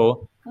 Nice.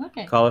 So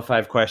call it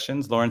 5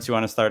 questions. Lawrence, you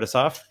want to start us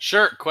off?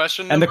 Sure.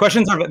 Question. And the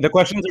questions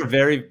are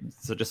very,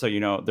 so just so you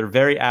know, they're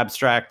very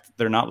abstract.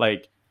 They're not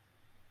like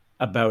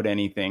about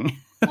anything.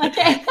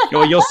 Okay.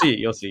 Well, you'll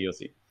see.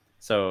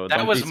 So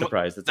don't be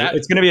surprised.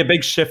 It's going to be a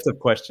big shift of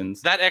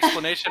questions. That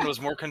explanation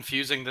was more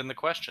confusing than the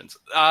questions.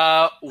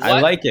 I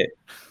like it.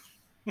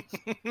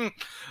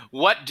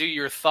 What do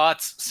your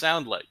thoughts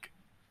sound like?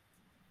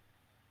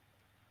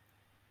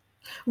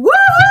 Woo!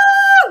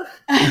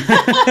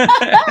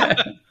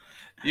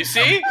 You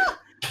see?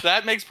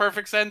 That makes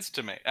perfect sense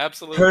to me.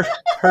 Absolutely.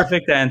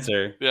 Perfect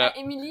answer. Yeah.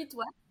 Emily,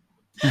 what?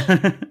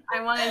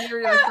 I want to hear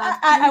your thoughts.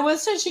 I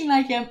was searching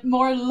like a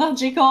more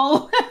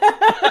logical.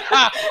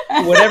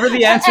 Whatever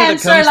the answer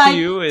that comes like to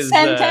you is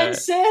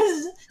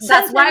sentences.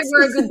 That's why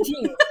we're a good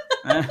team.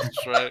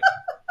 That's right.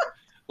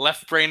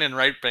 Left brain and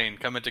right brain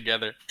coming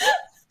together.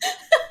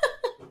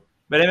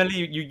 But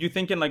Emily, you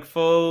think in like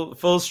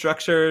full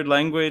structured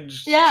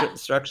language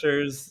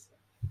structures.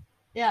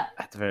 Yeah,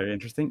 that's very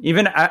interesting.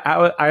 Even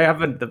I have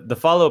the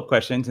follow-up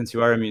question, since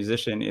you are a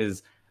musician,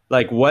 is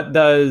like what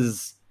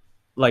does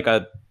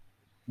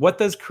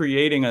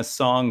creating a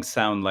song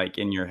sound like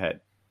in your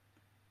head?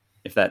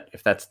 If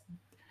that's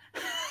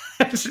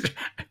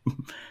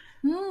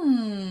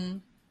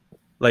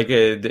like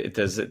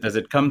does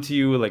it come to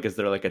you? Like, is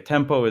there like a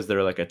tempo? Is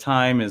there like a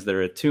time? Is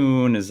there a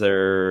tune? Is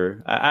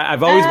there?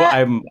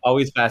 I'm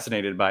always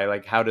fascinated by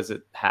like, how does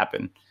it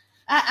happen?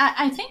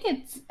 I think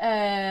it's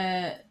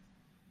a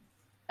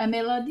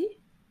melody.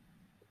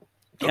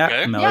 Yeah,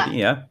 okay. A melody.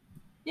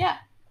 Yeah.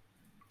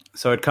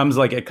 So it comes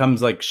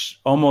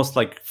almost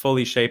like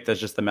fully shaped as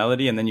just a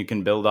melody, and then you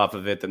can build off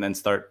of it and then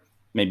start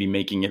maybe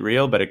making it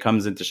real. But it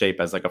comes into shape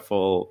as like a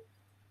full.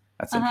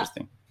 That's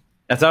interesting.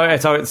 That's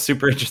how it's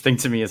super interesting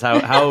to me is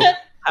how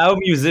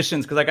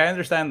musicians, because like I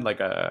understand like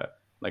a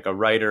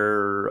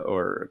writer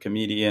or a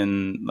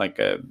comedian,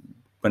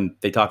 when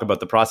they talk about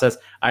the process,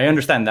 I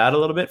understand that a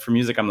little bit. For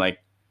music, I'm like,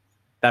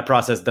 that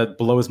process that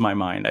blows my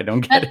mind. I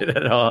don't get it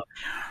at all.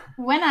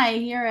 When I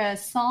hear a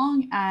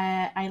song,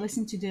 I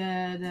listen to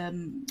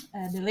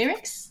the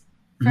lyrics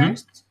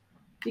first,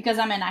 because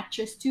I'm an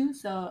actress too,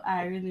 so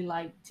I really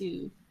like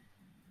to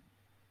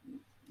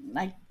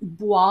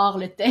boire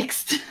le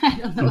texte. I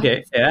don't know.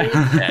 Okay,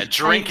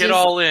 drink it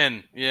all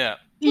in. Yeah.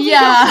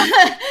 Yeah.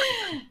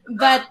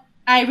 But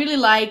I really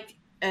like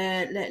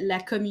la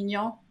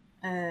communion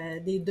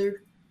des deux.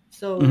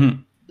 So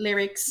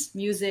lyrics,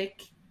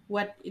 music,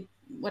 what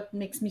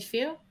makes me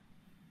feel.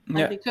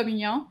 Like the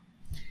communion.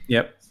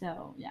 Yep.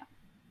 So yeah.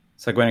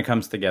 It's like when it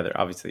comes together,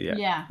 obviously.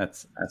 Yeah.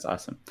 That's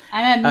awesome.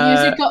 I'm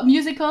a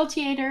musical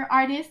theater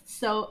artist,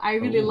 so I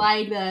really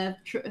like the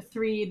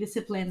 3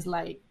 disciplines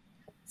like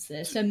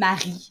se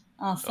marient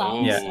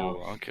ensemble.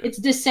 So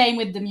it's the same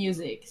with the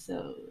music.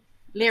 So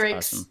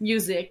lyrics,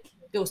 music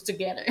goes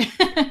together.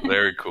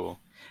 Very cool.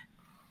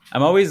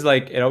 I'm always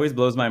like, it always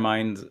blows my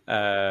mind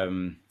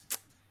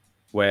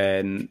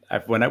when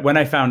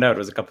I found out, it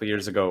was a couple of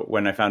years ago,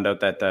 when I found out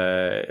that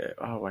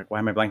why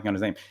am I blanking on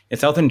his name?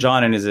 It's Elton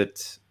John, and is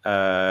it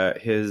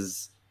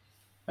his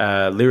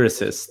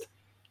lyricist?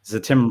 Is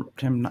it Tim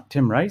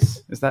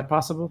Rice? Is that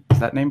possible? Is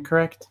that name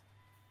correct?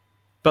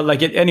 But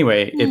like it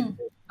anyway.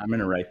 I'm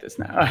gonna write this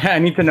now. I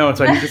need to know it,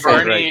 so I need to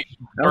say it right.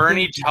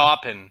 Bernie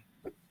Taupin.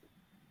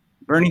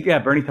 Bernie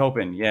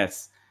Taupin.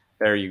 Yes,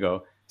 there you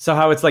go. So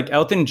how it's like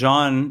Elton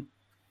John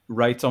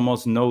writes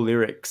almost no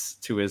lyrics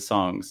to his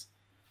songs.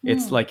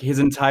 It's like his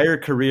entire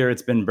career,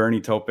 it's been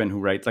Bernie Taupin who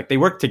writes. Like they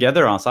work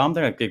together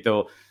ensemble. Like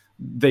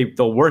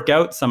they'll work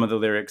out some of the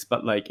lyrics,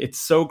 but like it's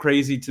so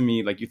crazy to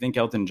me. Like you think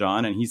Elton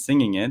John and he's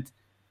singing it,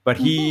 but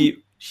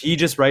he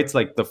just writes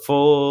like the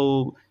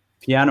full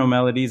piano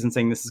melodies and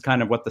saying this is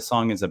kind of what the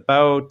song is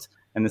about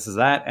and this is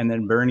that, and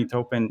then Bernie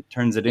Taupin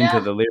turns it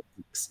into the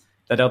lyrics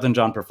that Elton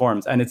John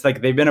performs. And it's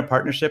like they've been a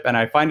partnership. And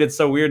I find it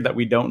so weird that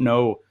we don't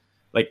know,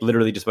 like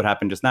literally just what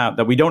happened just now,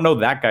 that we don't know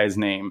that guy's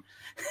name.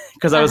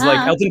 Because I was like,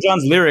 Elton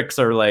John's lyrics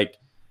are like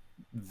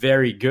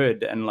very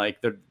good. And like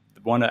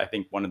I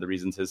think one of the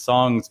reasons his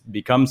songs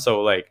become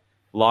so like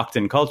locked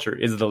in culture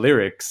is the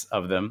lyrics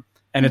of them.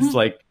 And it's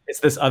like, it's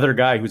this other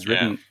guy who's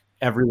written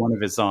every one of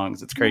his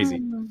songs. It's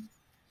crazy.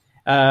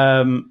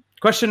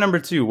 Question number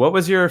 2. What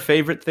was your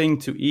favorite thing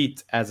to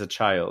eat as a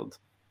child?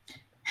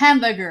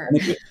 Hamburger.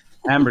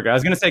 Hamburger. I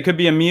was going to say it could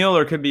be a meal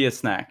or it could be a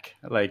snack.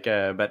 Like,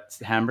 but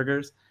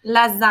hamburgers?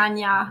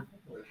 Lasagna.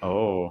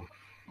 Oh.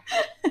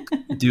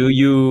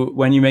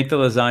 When you make the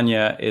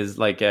lasagna, is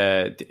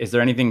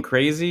there anything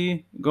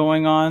crazy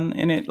going on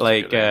in it?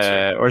 Like,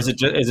 or is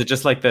it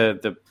just like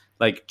the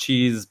like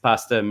cheese,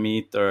 pasta,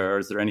 meat, or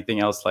is there anything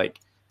else? Like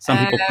some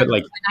people put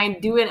like. When I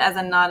do it as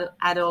an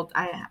adult,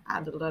 I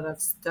add a lot of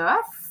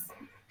stuff.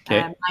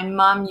 Okay. My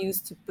mom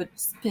used to put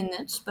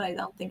spinach, but I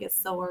don't think it's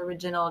so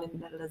original in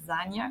the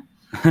lasagna.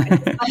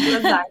 It's not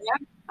lasagna.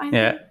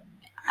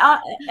 Yeah.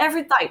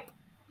 Every type.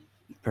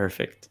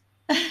 Perfect.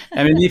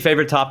 Any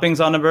favorite toppings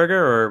on a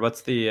burger, or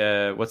what's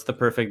the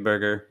perfect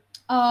burger?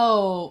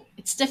 Oh,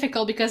 it's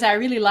difficult because I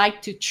really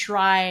like to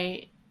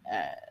try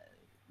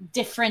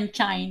different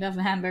kind of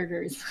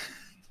hamburgers.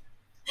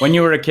 When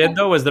you were a kid,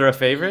 though, was there a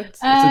favorite?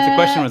 Since the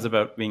question was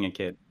about being a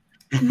kid.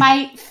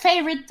 My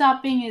favorite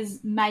topping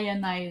is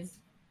mayonnaise.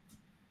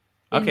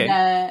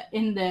 Okay.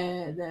 In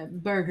the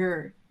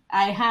burger,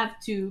 I have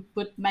to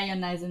put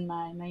mayonnaise in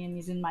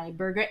my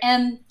burger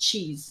and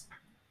cheese.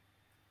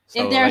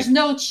 So, if there's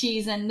no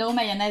cheese and no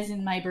mayonnaise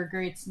in my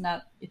burger, it's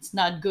not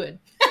good.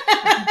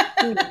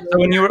 So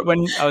when you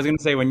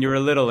were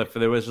little, if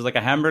there was just like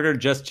a hamburger,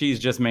 just cheese,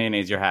 just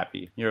mayonnaise, you're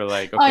happy. You're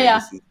like, okay,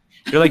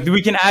 you're like,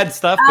 we can add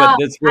stuff, but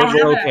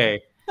we're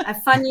okay. A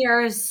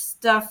funnier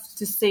stuff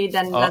to say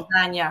than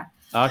lasagna.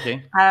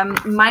 Okay.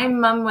 My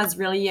mom was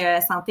really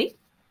santé.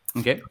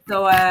 Okay.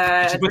 So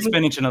she put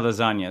spinach in a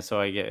lasagna, so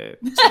I get it.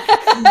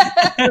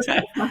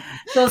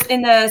 So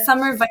in the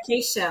summer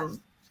vacation,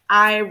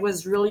 I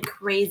was really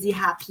crazy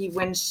happy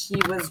when she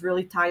was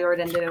really tired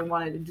and didn't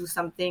want to do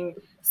something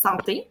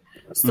santé.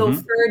 So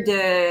for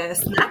the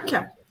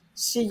snack,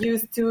 she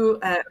used to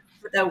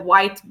put a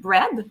white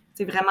bread,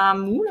 c'est vraiment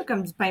mou, là,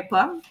 comme du pain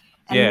pomme,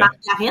 and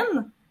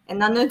margarine,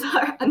 and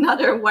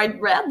another white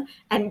bread,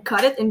 and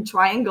cut it in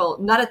triangle,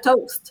 not a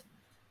toast,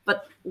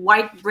 but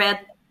white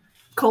bread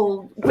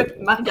cold with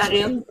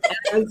margarine.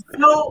 I was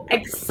so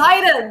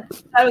excited.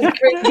 That was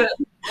very good.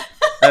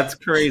 That's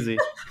crazy.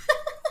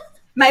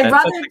 My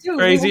brother too.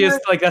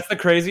 That's the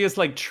craziest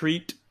like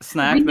treat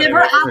snack. We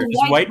never had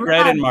white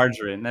bread and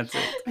margarine. That's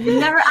it. We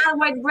never had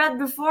white bread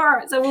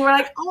before, so we were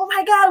like, "Oh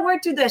my god, we're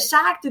to the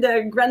shack, to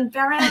the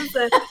grandparents."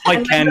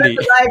 Like candy.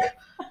 Like,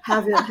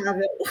 have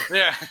it.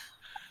 Yeah.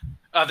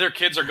 Other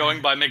kids are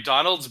going by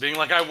McDonald's, being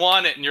like, "I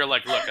want it," and you're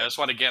like, "Look, I just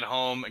want to get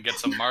home and get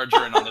some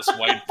margarine on this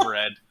white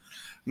bread.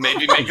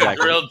 Maybe make a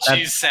grilled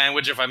cheese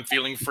sandwich if I'm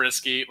feeling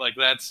frisky." Like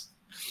that's.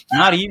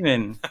 Not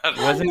even. It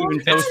wasn't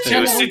even toasted.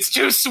 It's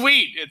too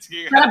sweet.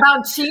 What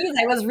about cheese?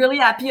 I was really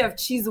happy of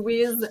Cheese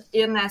Whiz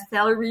in a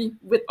celery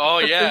with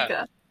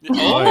paprika.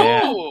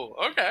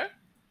 Okay.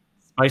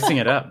 Spicing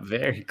it up.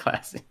 Very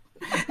classy.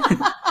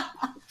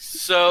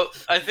 So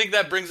I think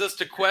that brings us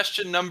to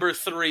question number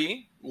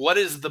 3. What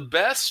is the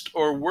best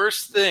or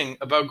worst thing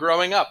about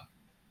growing up?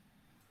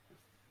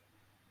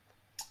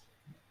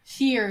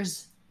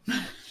 Fears.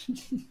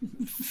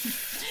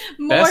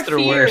 Best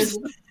or worst?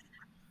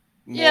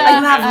 Yeah,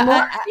 you have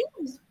more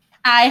fears.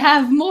 I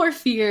have more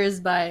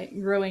fears by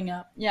growing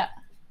up. Yeah.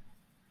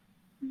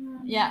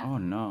 Oh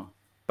no!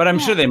 But I'm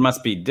sure they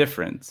must be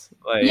different.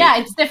 Like,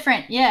 it's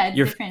different. Yeah, it's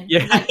different.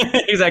 Yeah,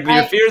 exactly.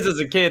 Your fears as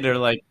a kid are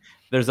like,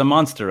 there's a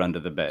monster under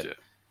the bed.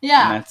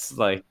 Yeah, and that's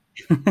like,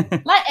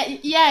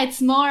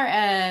 it's more.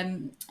 I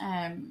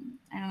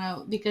don't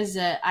know, because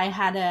I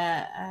had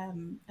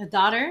a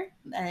daughter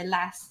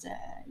last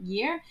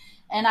year,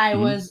 and I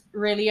was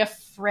really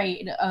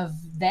afraid of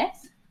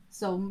death.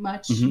 So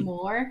much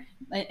more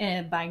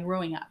by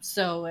growing up.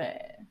 So I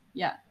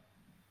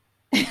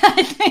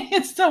think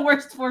it's the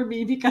worst for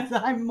me because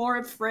I'm more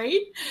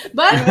afraid.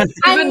 But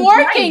I'm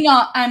working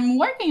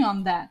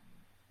on that.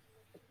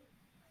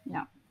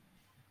 Yeah.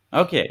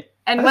 Okay.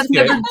 And that's what's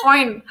the good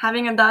point?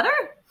 Having a daughter?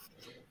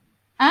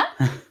 Huh?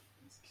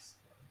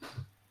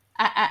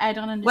 I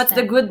don't understand. What's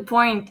the good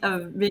point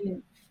of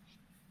being?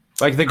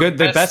 Like the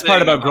best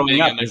part about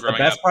growing up is the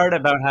best part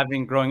about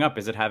growing up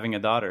is it having a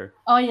daughter.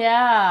 Oh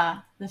yeah,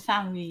 the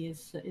family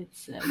it's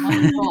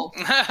wonderful.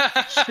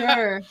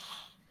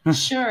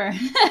 Sure.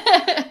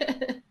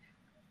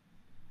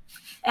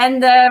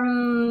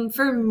 And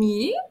for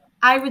me,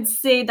 I would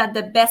say that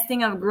the best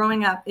thing of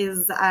growing up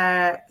is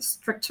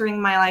structuring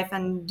my life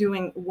and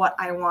doing what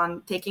I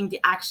want, taking the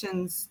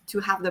actions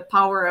to have the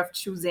power of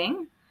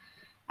choosing.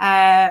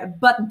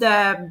 But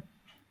the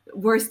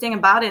worst thing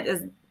about it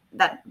is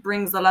that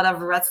brings a lot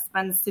of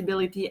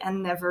responsibility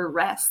and never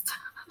rest.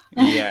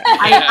 Yeah.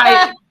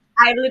 I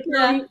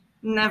literally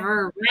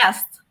never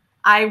rest.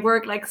 I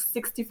work like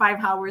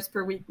 65 hours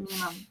per week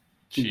minimum.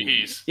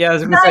 Jeez. Yeah, I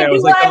was gonna say, I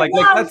was like,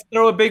 let's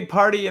throw a big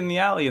party in the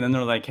alley, and then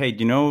they're like, hey,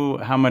 do you know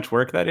how much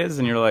work that is?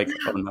 And you're like,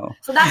 oh no.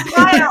 So that's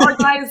why I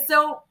organize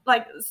so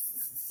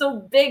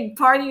big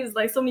parties,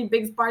 like so many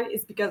big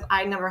parties, because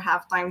I never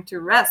have time to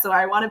rest. So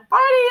I want to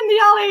party in the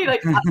alley,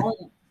 like at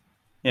home.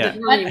 Yeah.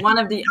 Literally, one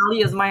of the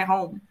alley is my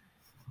home.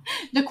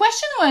 The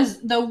question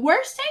was the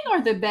worst thing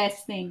or the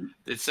best thing?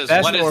 It says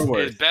Best what or is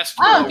worst? best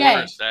Oh, or okay.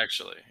 worst,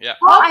 actually. Yeah.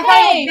 Oh,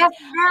 Okay. I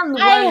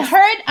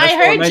That's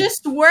heard what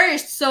just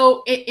worst,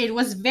 so it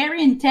was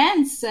very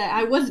intense.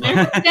 I was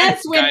very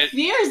intense with Guys-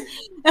 fears.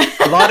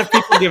 A lot of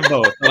people give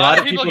both. A lot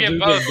of people do get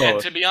give both. And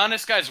both. to be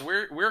honest, guys,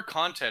 we're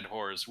content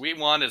whores. We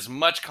want as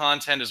much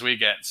content as we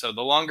get. So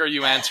the longer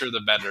you answer,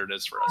 the better it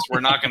is for us. We're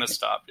not going to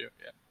stop you.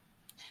 Yeah.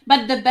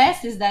 But the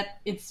best is that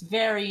it's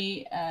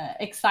very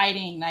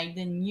exciting, like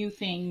the new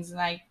things,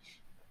 like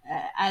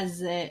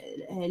as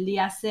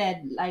Leah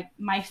said, like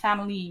my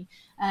family,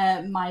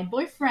 my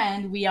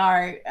boyfriend, we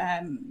are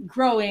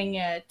growing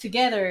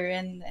together,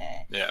 and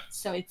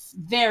so it's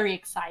very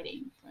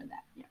exciting for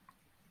that. Yeah.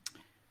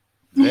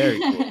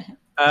 Very cool.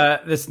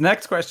 This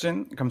next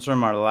question comes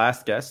from our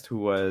last guest, who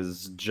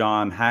was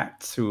John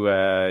Hatz, who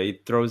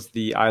he throws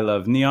the I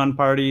Love Neon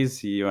parties.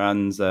 He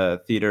runs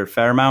Theater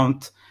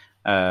Fairmount.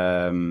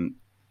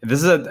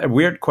 This is a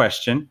weird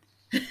question.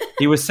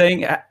 He was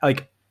saying,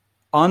 like,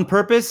 on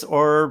purpose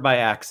or by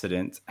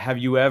accident, have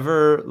you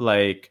ever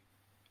like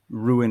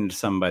ruined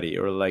somebody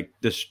or like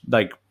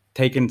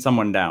taken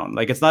someone down?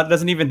 Like,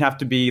 doesn't even have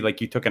to be like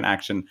you took an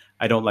action.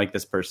 I don't like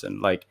this person.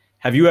 Like,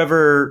 have you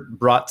ever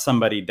brought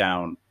somebody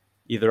down,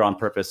 either on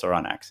purpose or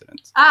on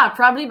accident?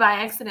 Probably by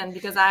accident,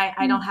 because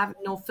I don't have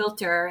no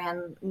filter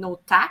and no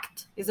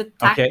tact. Is it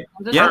tact? Okay.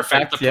 Yeah.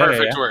 Perfect. The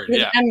perfect word.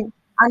 Yeah.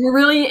 I'm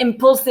really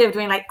impulsive,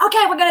 doing like,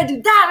 okay, we're gonna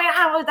do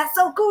that. That's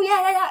so cool,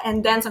 yeah.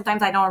 And then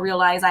sometimes I don't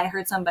realize I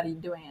heard somebody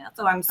doing it.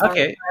 So I'm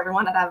sorry for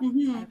everyone that I've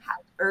had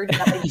heard.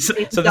 That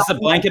so this is a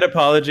blanket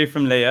apology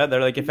from Leah.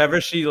 They're like, if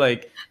ever she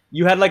like,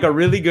 you had like a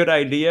really good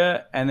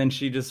idea, and then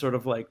she just sort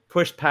of like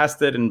pushed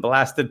past it and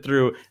blasted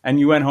through, and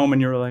you went home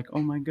and you were like, oh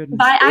my goodness,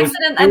 by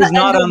accident. It was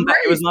not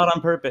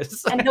on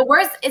purpose. And the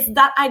worst is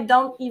that I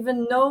don't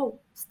even know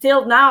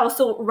still now.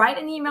 So write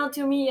an email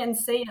to me and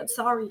say it.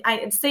 Sorry,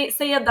 I say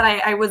it that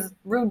I was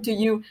rude to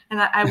you,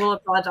 and I will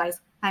apologize.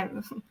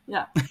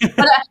 Yeah.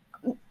 But,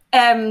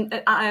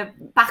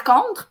 par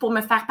contre, pour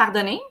me faire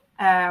pardonner,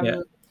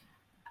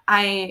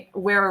 I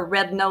wear a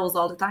red nose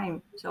all the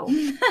time. So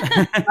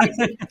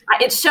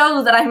it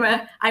shows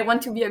that I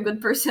want to be a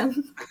good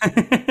person.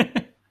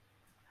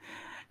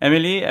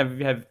 Emily,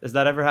 has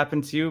that ever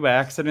happened to you by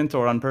accident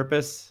or on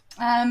purpose?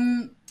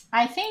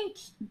 I think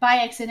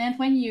by accident,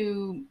 when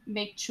you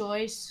make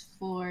choice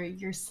for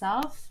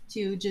yourself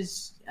to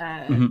just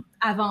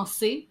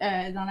avancer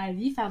dans la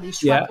vie, faire des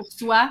choix pour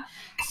soi,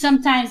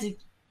 sometimes it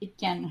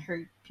can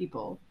hurt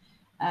people.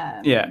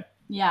 Yeah,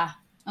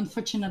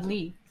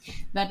 unfortunately.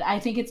 But I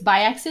think it's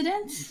by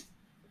accident.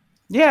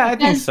 Yeah, I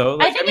think so.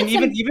 Like, I think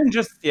even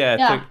just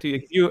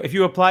if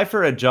you apply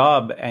for a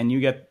job and you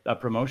get a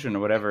promotion or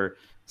whatever,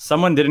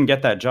 someone didn't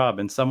get that job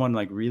and someone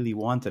like really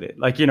wanted it.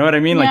 Like, you know what I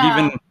mean? Like,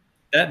 even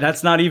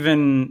that's not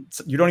even,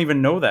 you don't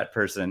even know that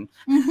person.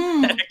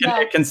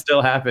 It can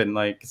still happen.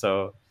 Like,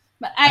 so.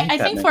 But I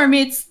think for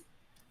me, it's,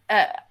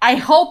 I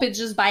hope it's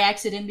just by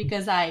accident,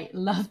 because I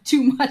love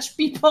too much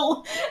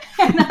people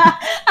and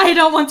I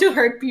don't want to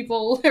hurt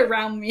people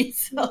around me.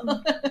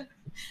 So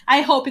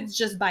I hope it's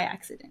just by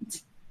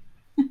accident.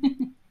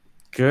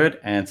 Good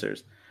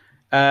answers.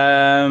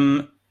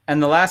 And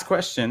the last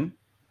question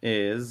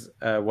is,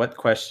 what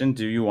question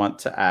do you want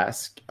to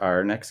ask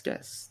our next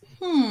guest?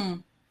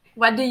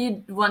 What do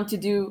you want to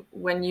do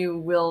when you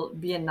will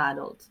be an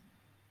adult?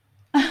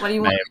 What do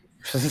you want?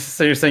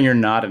 So you're saying you're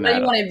not an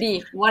adult?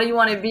 What do you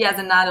want to be as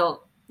an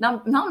adult?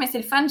 Non, mais c'est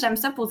le fun. J'aime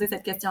ça poser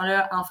cette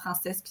question-là en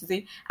français,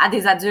 excusez, à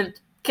des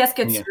adultes. Qu'est-ce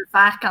que tu veux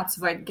faire quand tu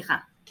vas être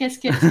grand? Qu'est-ce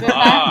que tu veux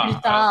faire plus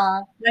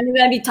tard? When you're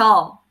going to be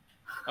tall.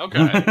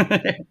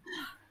 Okay.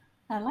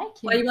 I like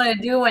it. What do you want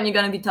to do when you're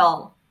going to be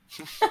tall?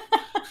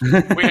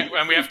 we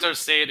have to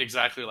say it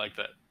exactly like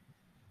that.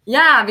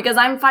 Yeah, because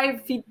I'm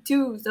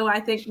 5'2", so I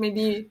think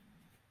maybe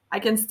I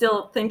can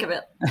still think of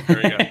it.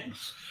 There you go.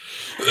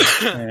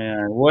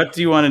 What do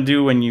you want to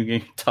do when you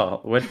get tall?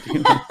 What do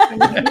you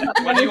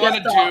want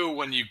to do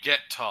when you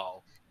get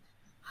tall?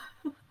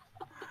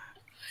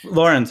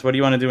 Lawrence, what do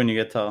you want to do when you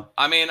get tall?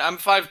 I mean, I'm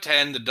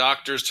 5'10". The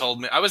doctors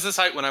told me I was this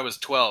height when I was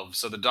 12.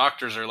 So the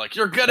doctors are like,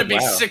 "You're gonna be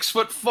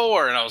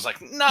 6'4", and I was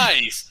like,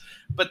 "Nice."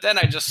 But then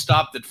I just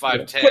stopped at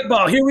 5'10".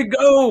 Football, here we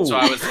go. So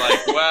I was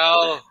like,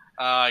 "Well,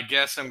 I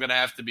guess I'm gonna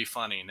have to be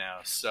funny now."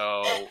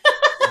 So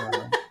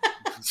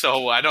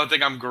I don't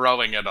think I'm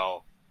growing at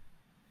all.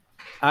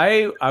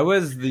 I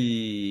was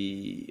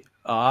the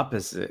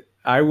opposite.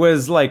 I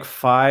was like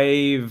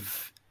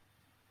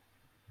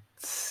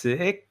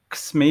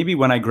 5'6", maybe,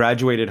 when I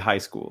graduated high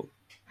school.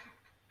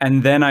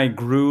 And then I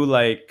grew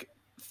like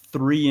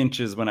 3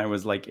 inches when I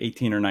was like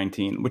 18 or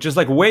 19, which is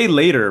like way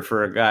later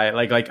for a guy.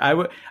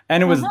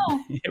 And it was,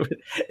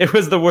 it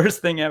was the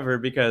worst thing ever,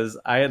 because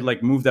I had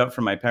like moved out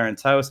from my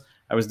parents' house.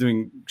 I was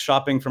doing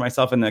shopping for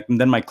myself, and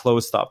then my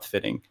clothes stopped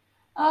fitting.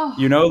 Oh.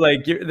 You know,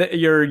 like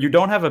you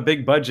don't have a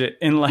big budget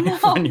in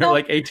life when you're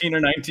like 18 or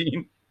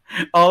 19,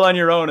 all on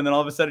your own, and then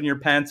all of a sudden your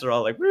pants are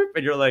all like, whoop,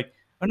 and you're like,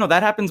 oh no,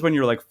 that happens when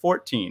you're like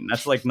 14.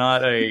 That's like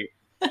not a.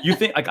 You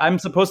think like I'm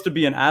supposed to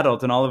be an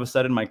adult, and all of a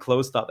sudden my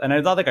clothes stopped, and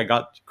I thought like I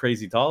got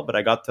crazy tall, but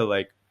I got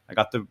to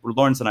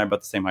Lawrence and I are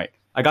about the same height.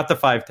 I got to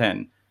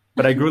 5'10",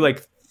 but I grew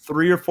like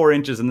 3 or 4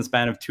 inches in the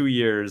span of 2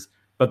 years.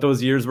 But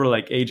those years were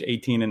like age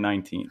 18 and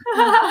 19.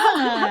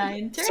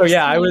 So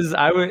yeah, I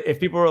would. If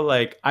people were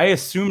like, I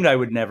assumed I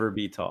would never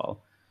be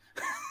tall.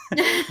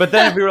 But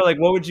then if we were like,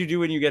 what would you do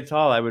when you get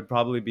tall? I would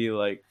probably be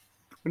like,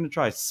 I'm going to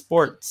try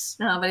sports.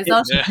 No, but it's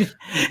also,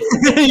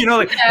 you know,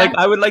 like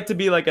I would like to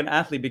be like an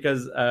athlete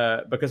because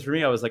for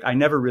me, I was like, I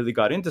never really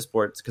got into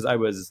sports because I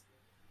was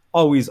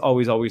always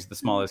the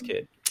smallest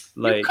kid.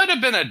 Like, you could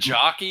have been a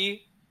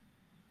jockey.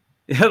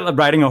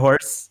 Riding a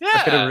horse. Yeah.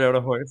 I could have rode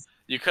a horse.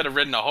 You could have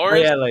ridden a horse.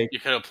 Yeah, like, you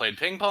could have played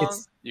ping pong.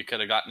 You could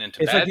have gotten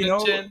into it's badminton.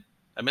 like, you know,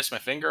 I missed my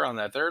finger on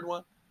that third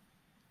one.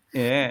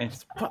 Yeah.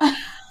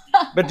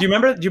 But do you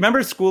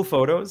remember school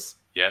photos?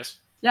 Yes.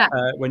 Yeah.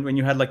 When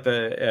you had like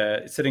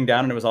the sitting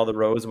down and it was all the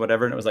rows and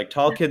whatever, and it was like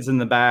tall kids in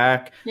the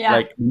back,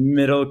 like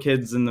middle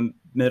kids in the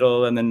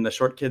middle, and then the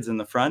short kids in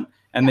the front,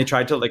 and they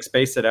tried to like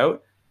space it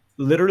out.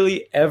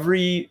 Literally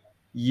every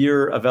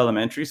year of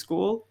elementary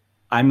school,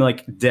 I'm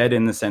like dead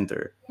in the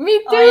center. Me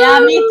too. Oh, yeah,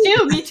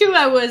 me too.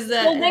 I was.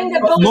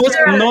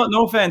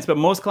 No offense, but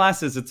most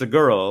classes it's a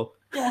girl.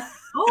 Yeah.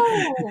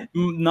 Oh.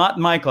 Not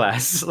my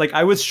class. Like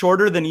I was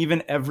shorter than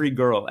even every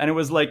girl, and it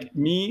was like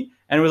me,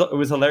 and it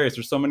was hilarious.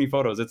 There's so many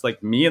photos. It's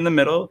like me in the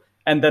middle,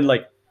 and then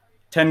like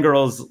 10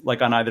 girls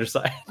like on either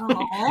side.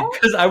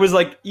 Because I was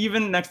like,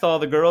 even next to all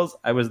the girls,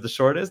 I was the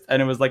shortest,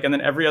 and it was like, and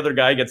then every other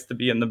guy gets to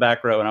be in the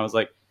back row, and I was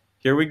like,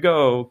 here we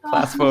go,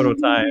 class photo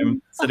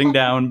time, sitting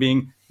down,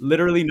 being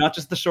literally not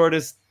just the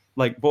shortest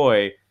like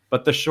boy,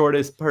 but the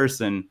shortest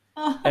person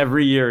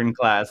every year in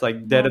class,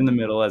 like dead in the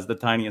middle as the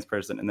tiniest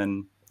person. And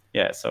then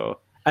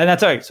and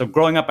that's all right. So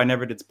growing up, I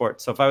never did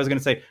sports. So if I was going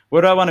to say,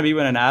 what do I want to be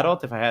when an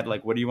adult? If I had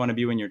like, what do you want to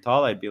be when you're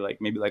tall? I'd be like,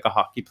 maybe like a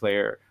hockey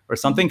player or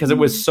something. Cause I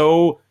was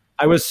so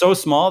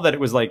small that it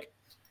was like,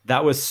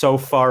 that was so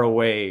far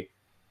away.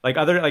 Like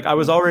I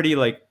was already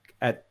like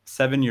at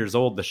 7 years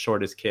old, the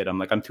shortest kid. I'm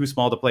like, I'm too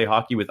small to play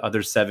hockey with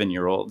other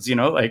 7-year-olds, you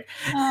know, like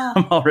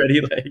I'm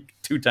already like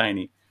too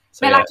tiny.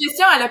 So, mais la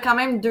question, elle a quand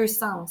même deux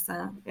sens.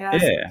 Hein?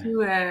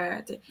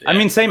 I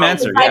mean, same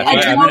answer.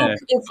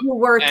 If you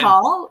were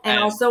tall, and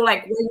also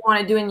like what you want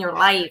to do in your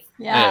life.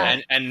 Yeah.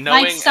 And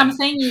knowing like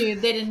something you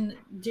didn't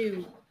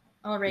do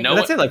already.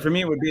 That's it. Like for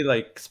me, it would be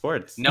like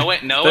sports.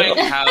 Knowing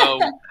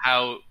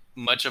how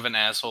much of an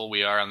asshole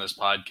we are on this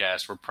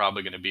podcast, we're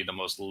probably going to be the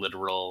most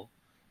literal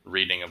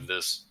reading of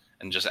this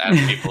and just ask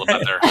people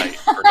about their height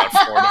for about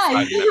 4 to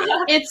 5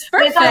 minutes. It's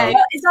perfect.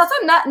 It's also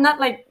not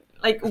like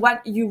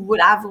what you would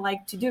have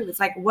liked to do. It's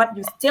like what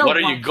you still what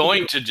are you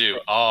going to do?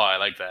 Oh, I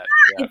like that.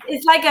 Yeah.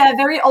 It's like a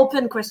very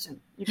open question.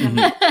 You can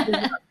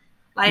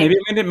like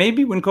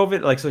maybe when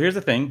COVID, like, so here's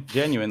the thing,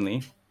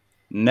 genuinely,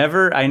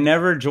 I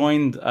never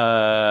joined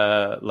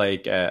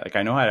like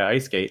I know how to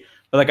ice skate,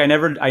 but like I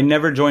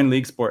never joined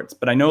league sports,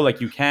 but I know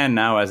like you can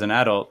now as an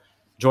adult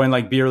join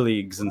like beer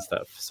leagues and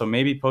stuff. So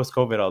maybe post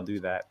COVID I'll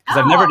do that, because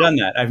I've never done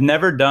that. I've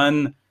never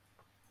done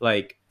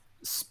like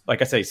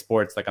I say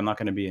sports, like I'm not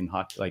going to be in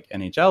hockey, like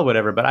NHL,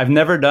 whatever, but I've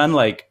never done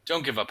like,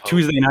 don't give up hope.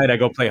 Tuesday night I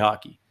go play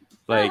hockey.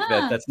 Like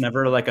that's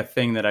never like a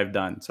thing that I've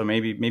done. So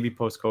maybe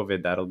post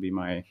COVID that'll be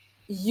my.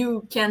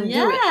 You can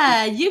do it.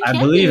 Yeah, you can I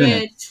believe do in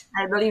it.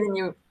 I believe in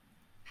you.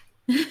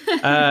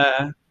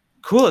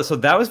 Cool. So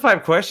that was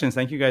 5 questions.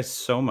 Thank you guys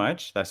so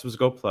much. This was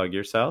Go Plug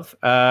Yourself.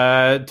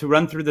 To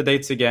run through the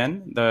dates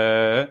again,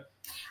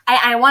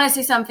 I want to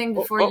say something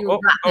before you wrap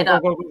it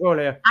up. Go,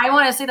 Leah. I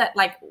want to say that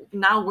like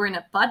now we're in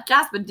a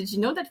podcast, but did you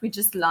know that we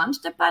just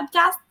launched a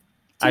podcast?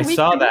 I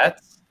saw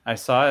that. I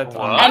saw it.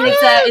 And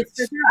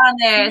it's on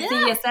the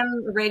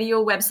CSM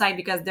radio website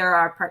because there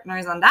are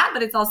partners on that,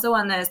 but it's also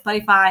on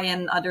Spotify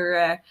and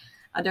other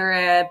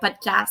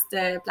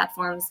podcast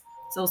platforms.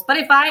 So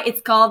Spotify,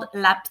 it's called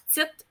La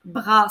Petite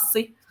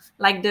Brassée.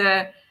 Like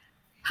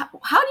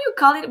how do you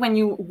call it when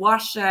you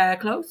wash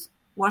clothes?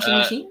 Washing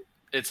machine?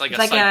 It's like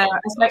a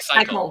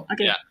cycle.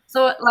 Okay. Yeah.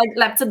 So like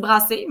La Petite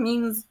Brassée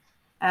means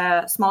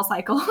small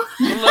cycle.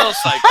 The little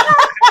cycle.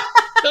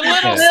 The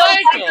little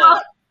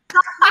cycle.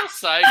 Little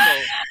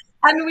cycle.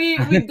 And we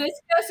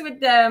discussed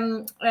with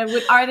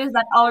artists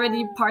that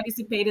already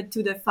participated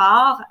to the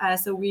Phare.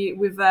 So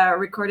we've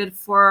recorded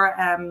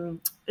 4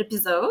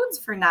 episodes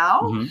for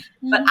now.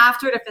 Mm-hmm. But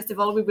after the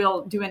festival, we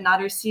will do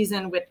another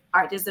season with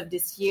artists of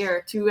this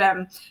year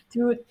to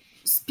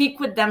speak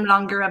with them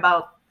longer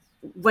about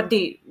what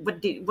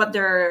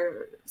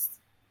their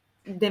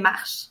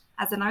démarche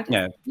as an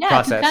artist.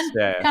 Process.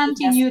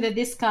 Continue the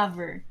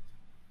discover.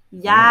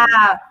 Yeah,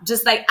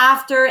 just like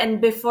after and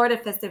before the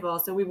festival.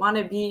 So we want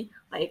to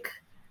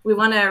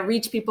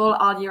reach people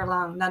all year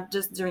long, not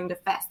just during the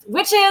fest,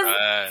 which is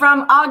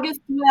from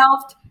August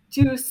 12th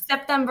to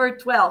September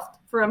 12th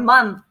for a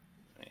month.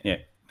 Yeah.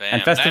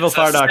 And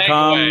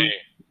festivalphare.com.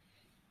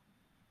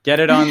 Get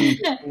it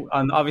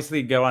on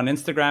obviously go on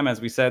Instagram,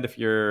 as we said. If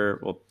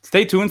you're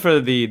stay tuned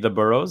for the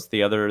boroughs,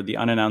 the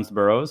unannounced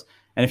boroughs.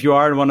 And if you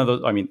are in one of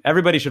those, I mean,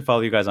 everybody should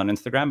follow you guys on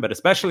Instagram, but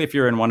especially if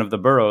you're in one of the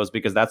boroughs,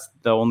 because that's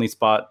the only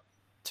spot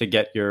to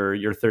get your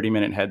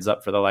 30-minute heads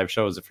up for the live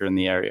shows if you're in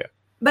the area.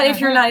 But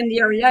if you're not in the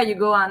area, you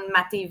go on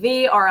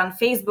MatTV or on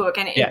Facebook,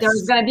 and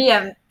there's going to be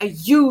a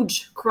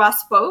huge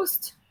cross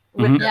post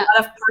with a lot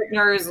of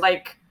partners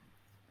like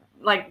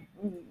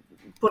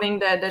putting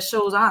the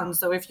shows on.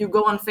 So if you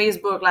go on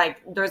Facebook,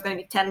 like there's going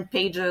to be 10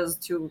 pages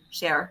to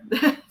share.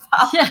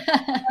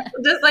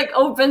 Just like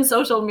open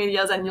social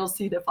medias and you'll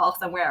see the file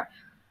somewhere.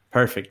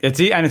 Perfect. It's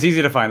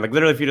easy to find. Like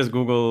literally, if you just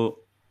Google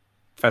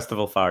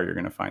Festival Phare, you're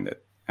going to find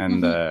it.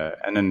 And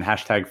then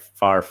hashtag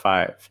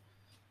Phare5.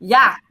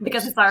 Yeah,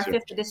 because it's our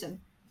 5th edition.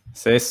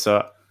 C'est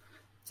ça.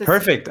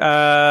 Perfect.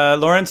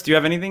 Lawrence, do you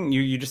have anything?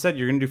 You just said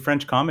you're going to do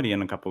French comedy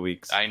in a couple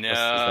weeks. I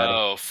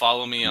know.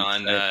 Follow me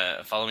on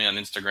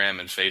Instagram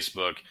and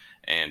Facebook,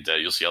 and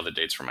you'll see all the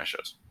dates for my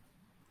shows.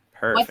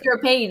 Perfect. What's your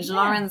page,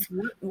 Lawrence?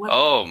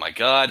 Oh my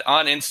God!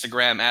 On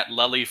Instagram at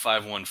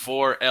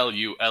Lully514,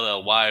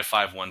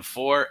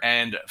 LULLY514,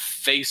 and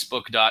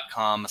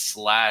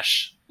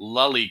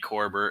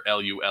Facebook.com/LullyCorber,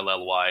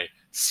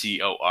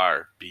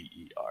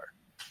 LULLYCORBER.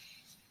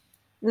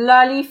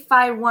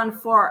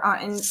 Lully514 on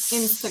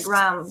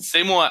Instagram.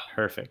 C'est moi.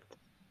 Perfect.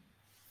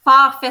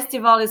 Phare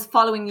Festival is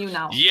following you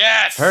now.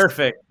 Yes.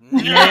 Perfect.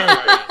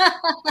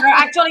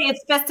 Actually,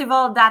 it's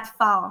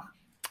festival.phare.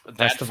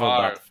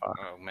 Festival.phare.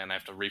 Oh man, I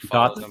have to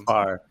refollow them.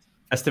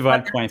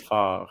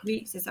 Festival.phare.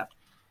 Oui, c'est ça.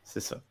 C'est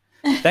ça.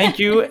 Thank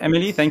you,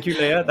 Emily. Thank you,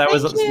 Leah. That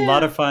was a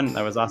lot of fun.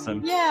 That was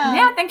awesome.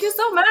 Yeah, thank you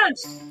so much.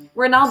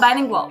 We're now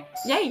bilingual.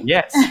 Yay.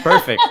 Yes,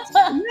 perfect.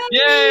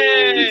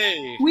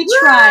 Yay! We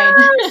tried.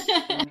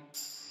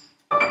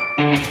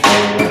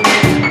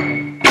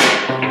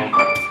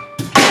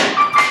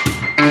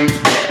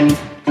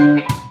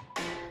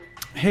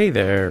 Hey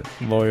there,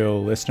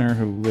 loyal listener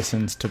who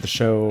listens to the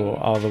show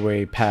all the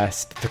way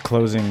past the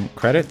closing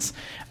credits.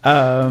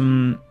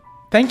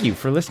 Thank you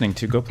for listening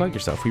to Go Plug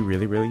Yourself. We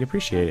really, really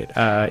appreciate it.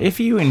 If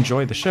you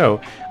enjoy the show,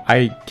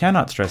 I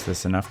cannot stress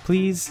this enough.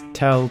 Please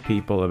tell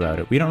people about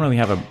it. We don't really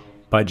have a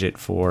budget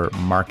for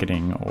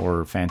marketing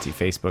or fancy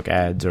Facebook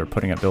ads or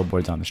putting up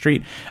billboards on the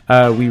street.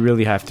 We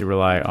really have to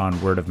rely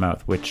on word of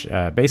mouth, which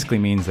basically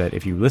means that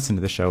if you listen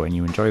to the show and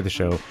you enjoy the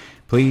show,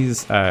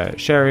 please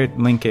share it,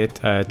 link it,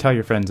 tell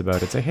your friends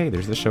about it. Say, hey,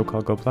 there's this show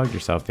called Go Plug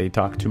Yourself. They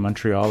talk to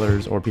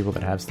Montrealers or people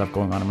that have stuff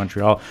going on in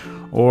Montreal,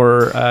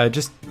 or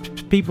just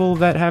people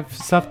that have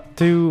stuff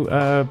to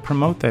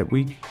promote that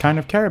we kind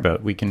of care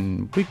about. We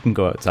can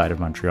go outside of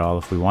Montreal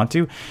if we want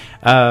to.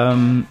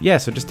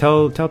 So just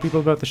tell people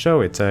about the show.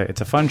 It's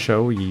a fun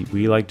show.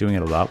 We like doing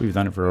it a lot. We've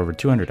done it for over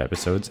 200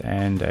 episodes,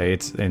 and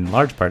it's in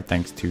large part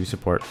thanks to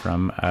support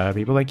from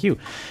people like you.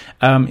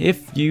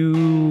 If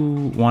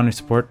you want to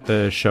support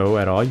the show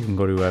at all, you can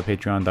go to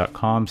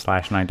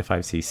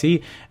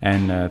patreon.com/9to5cc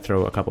and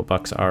throw a couple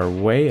bucks our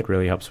way. It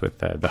really helps with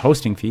the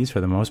hosting fees for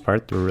the most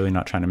part. We're really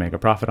not trying to make a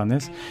profit on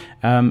this.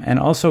 And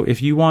also,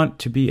 if you want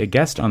to be a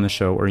guest on the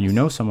show, or you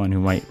know someone who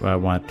might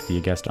want to be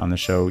a guest on the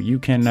show, you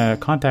can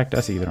contact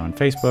us either on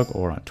Facebook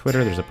or on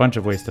Twitter. There's a bunch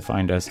of ways to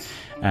find us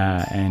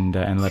and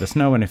let us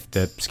know. And if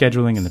the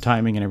scheduling and the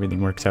timing and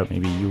everything works out,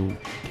 maybe you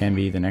can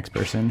be the next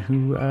person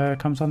who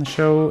comes on the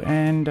show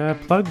and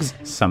plugs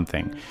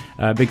something.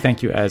 Big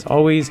thank you, as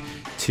always,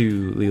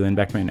 to Leland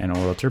Beckman and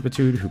Oral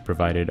Turpitude, who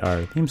provided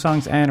our theme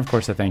songs. And of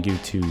course, a thank you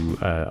to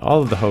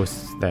all of the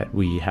hosts that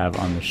we have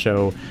on the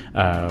show.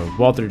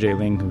 Walter J.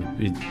 Ling, who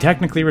is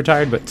technically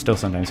retired but still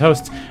sometimes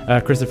hosts,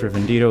 Christopher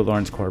Vendito,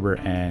 Lawrence Corber,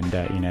 and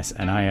Ines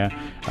Anaya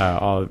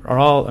are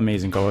all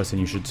amazing co-hosts, and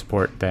you should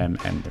support them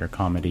and their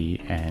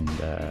comedy and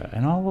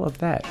all of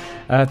that.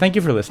 Thank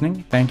you for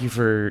listening. Thank you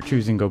for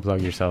choosing Go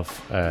Plug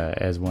Yourself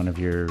as one of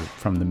your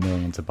from the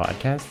millions of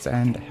podcasts,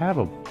 and have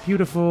a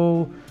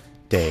beautiful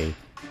day.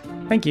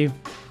 Thank you.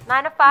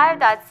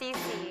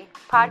 9to5.cc,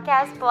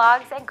 podcasts,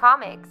 blogs, and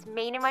comics,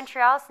 made in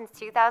Montreal since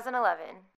 2011.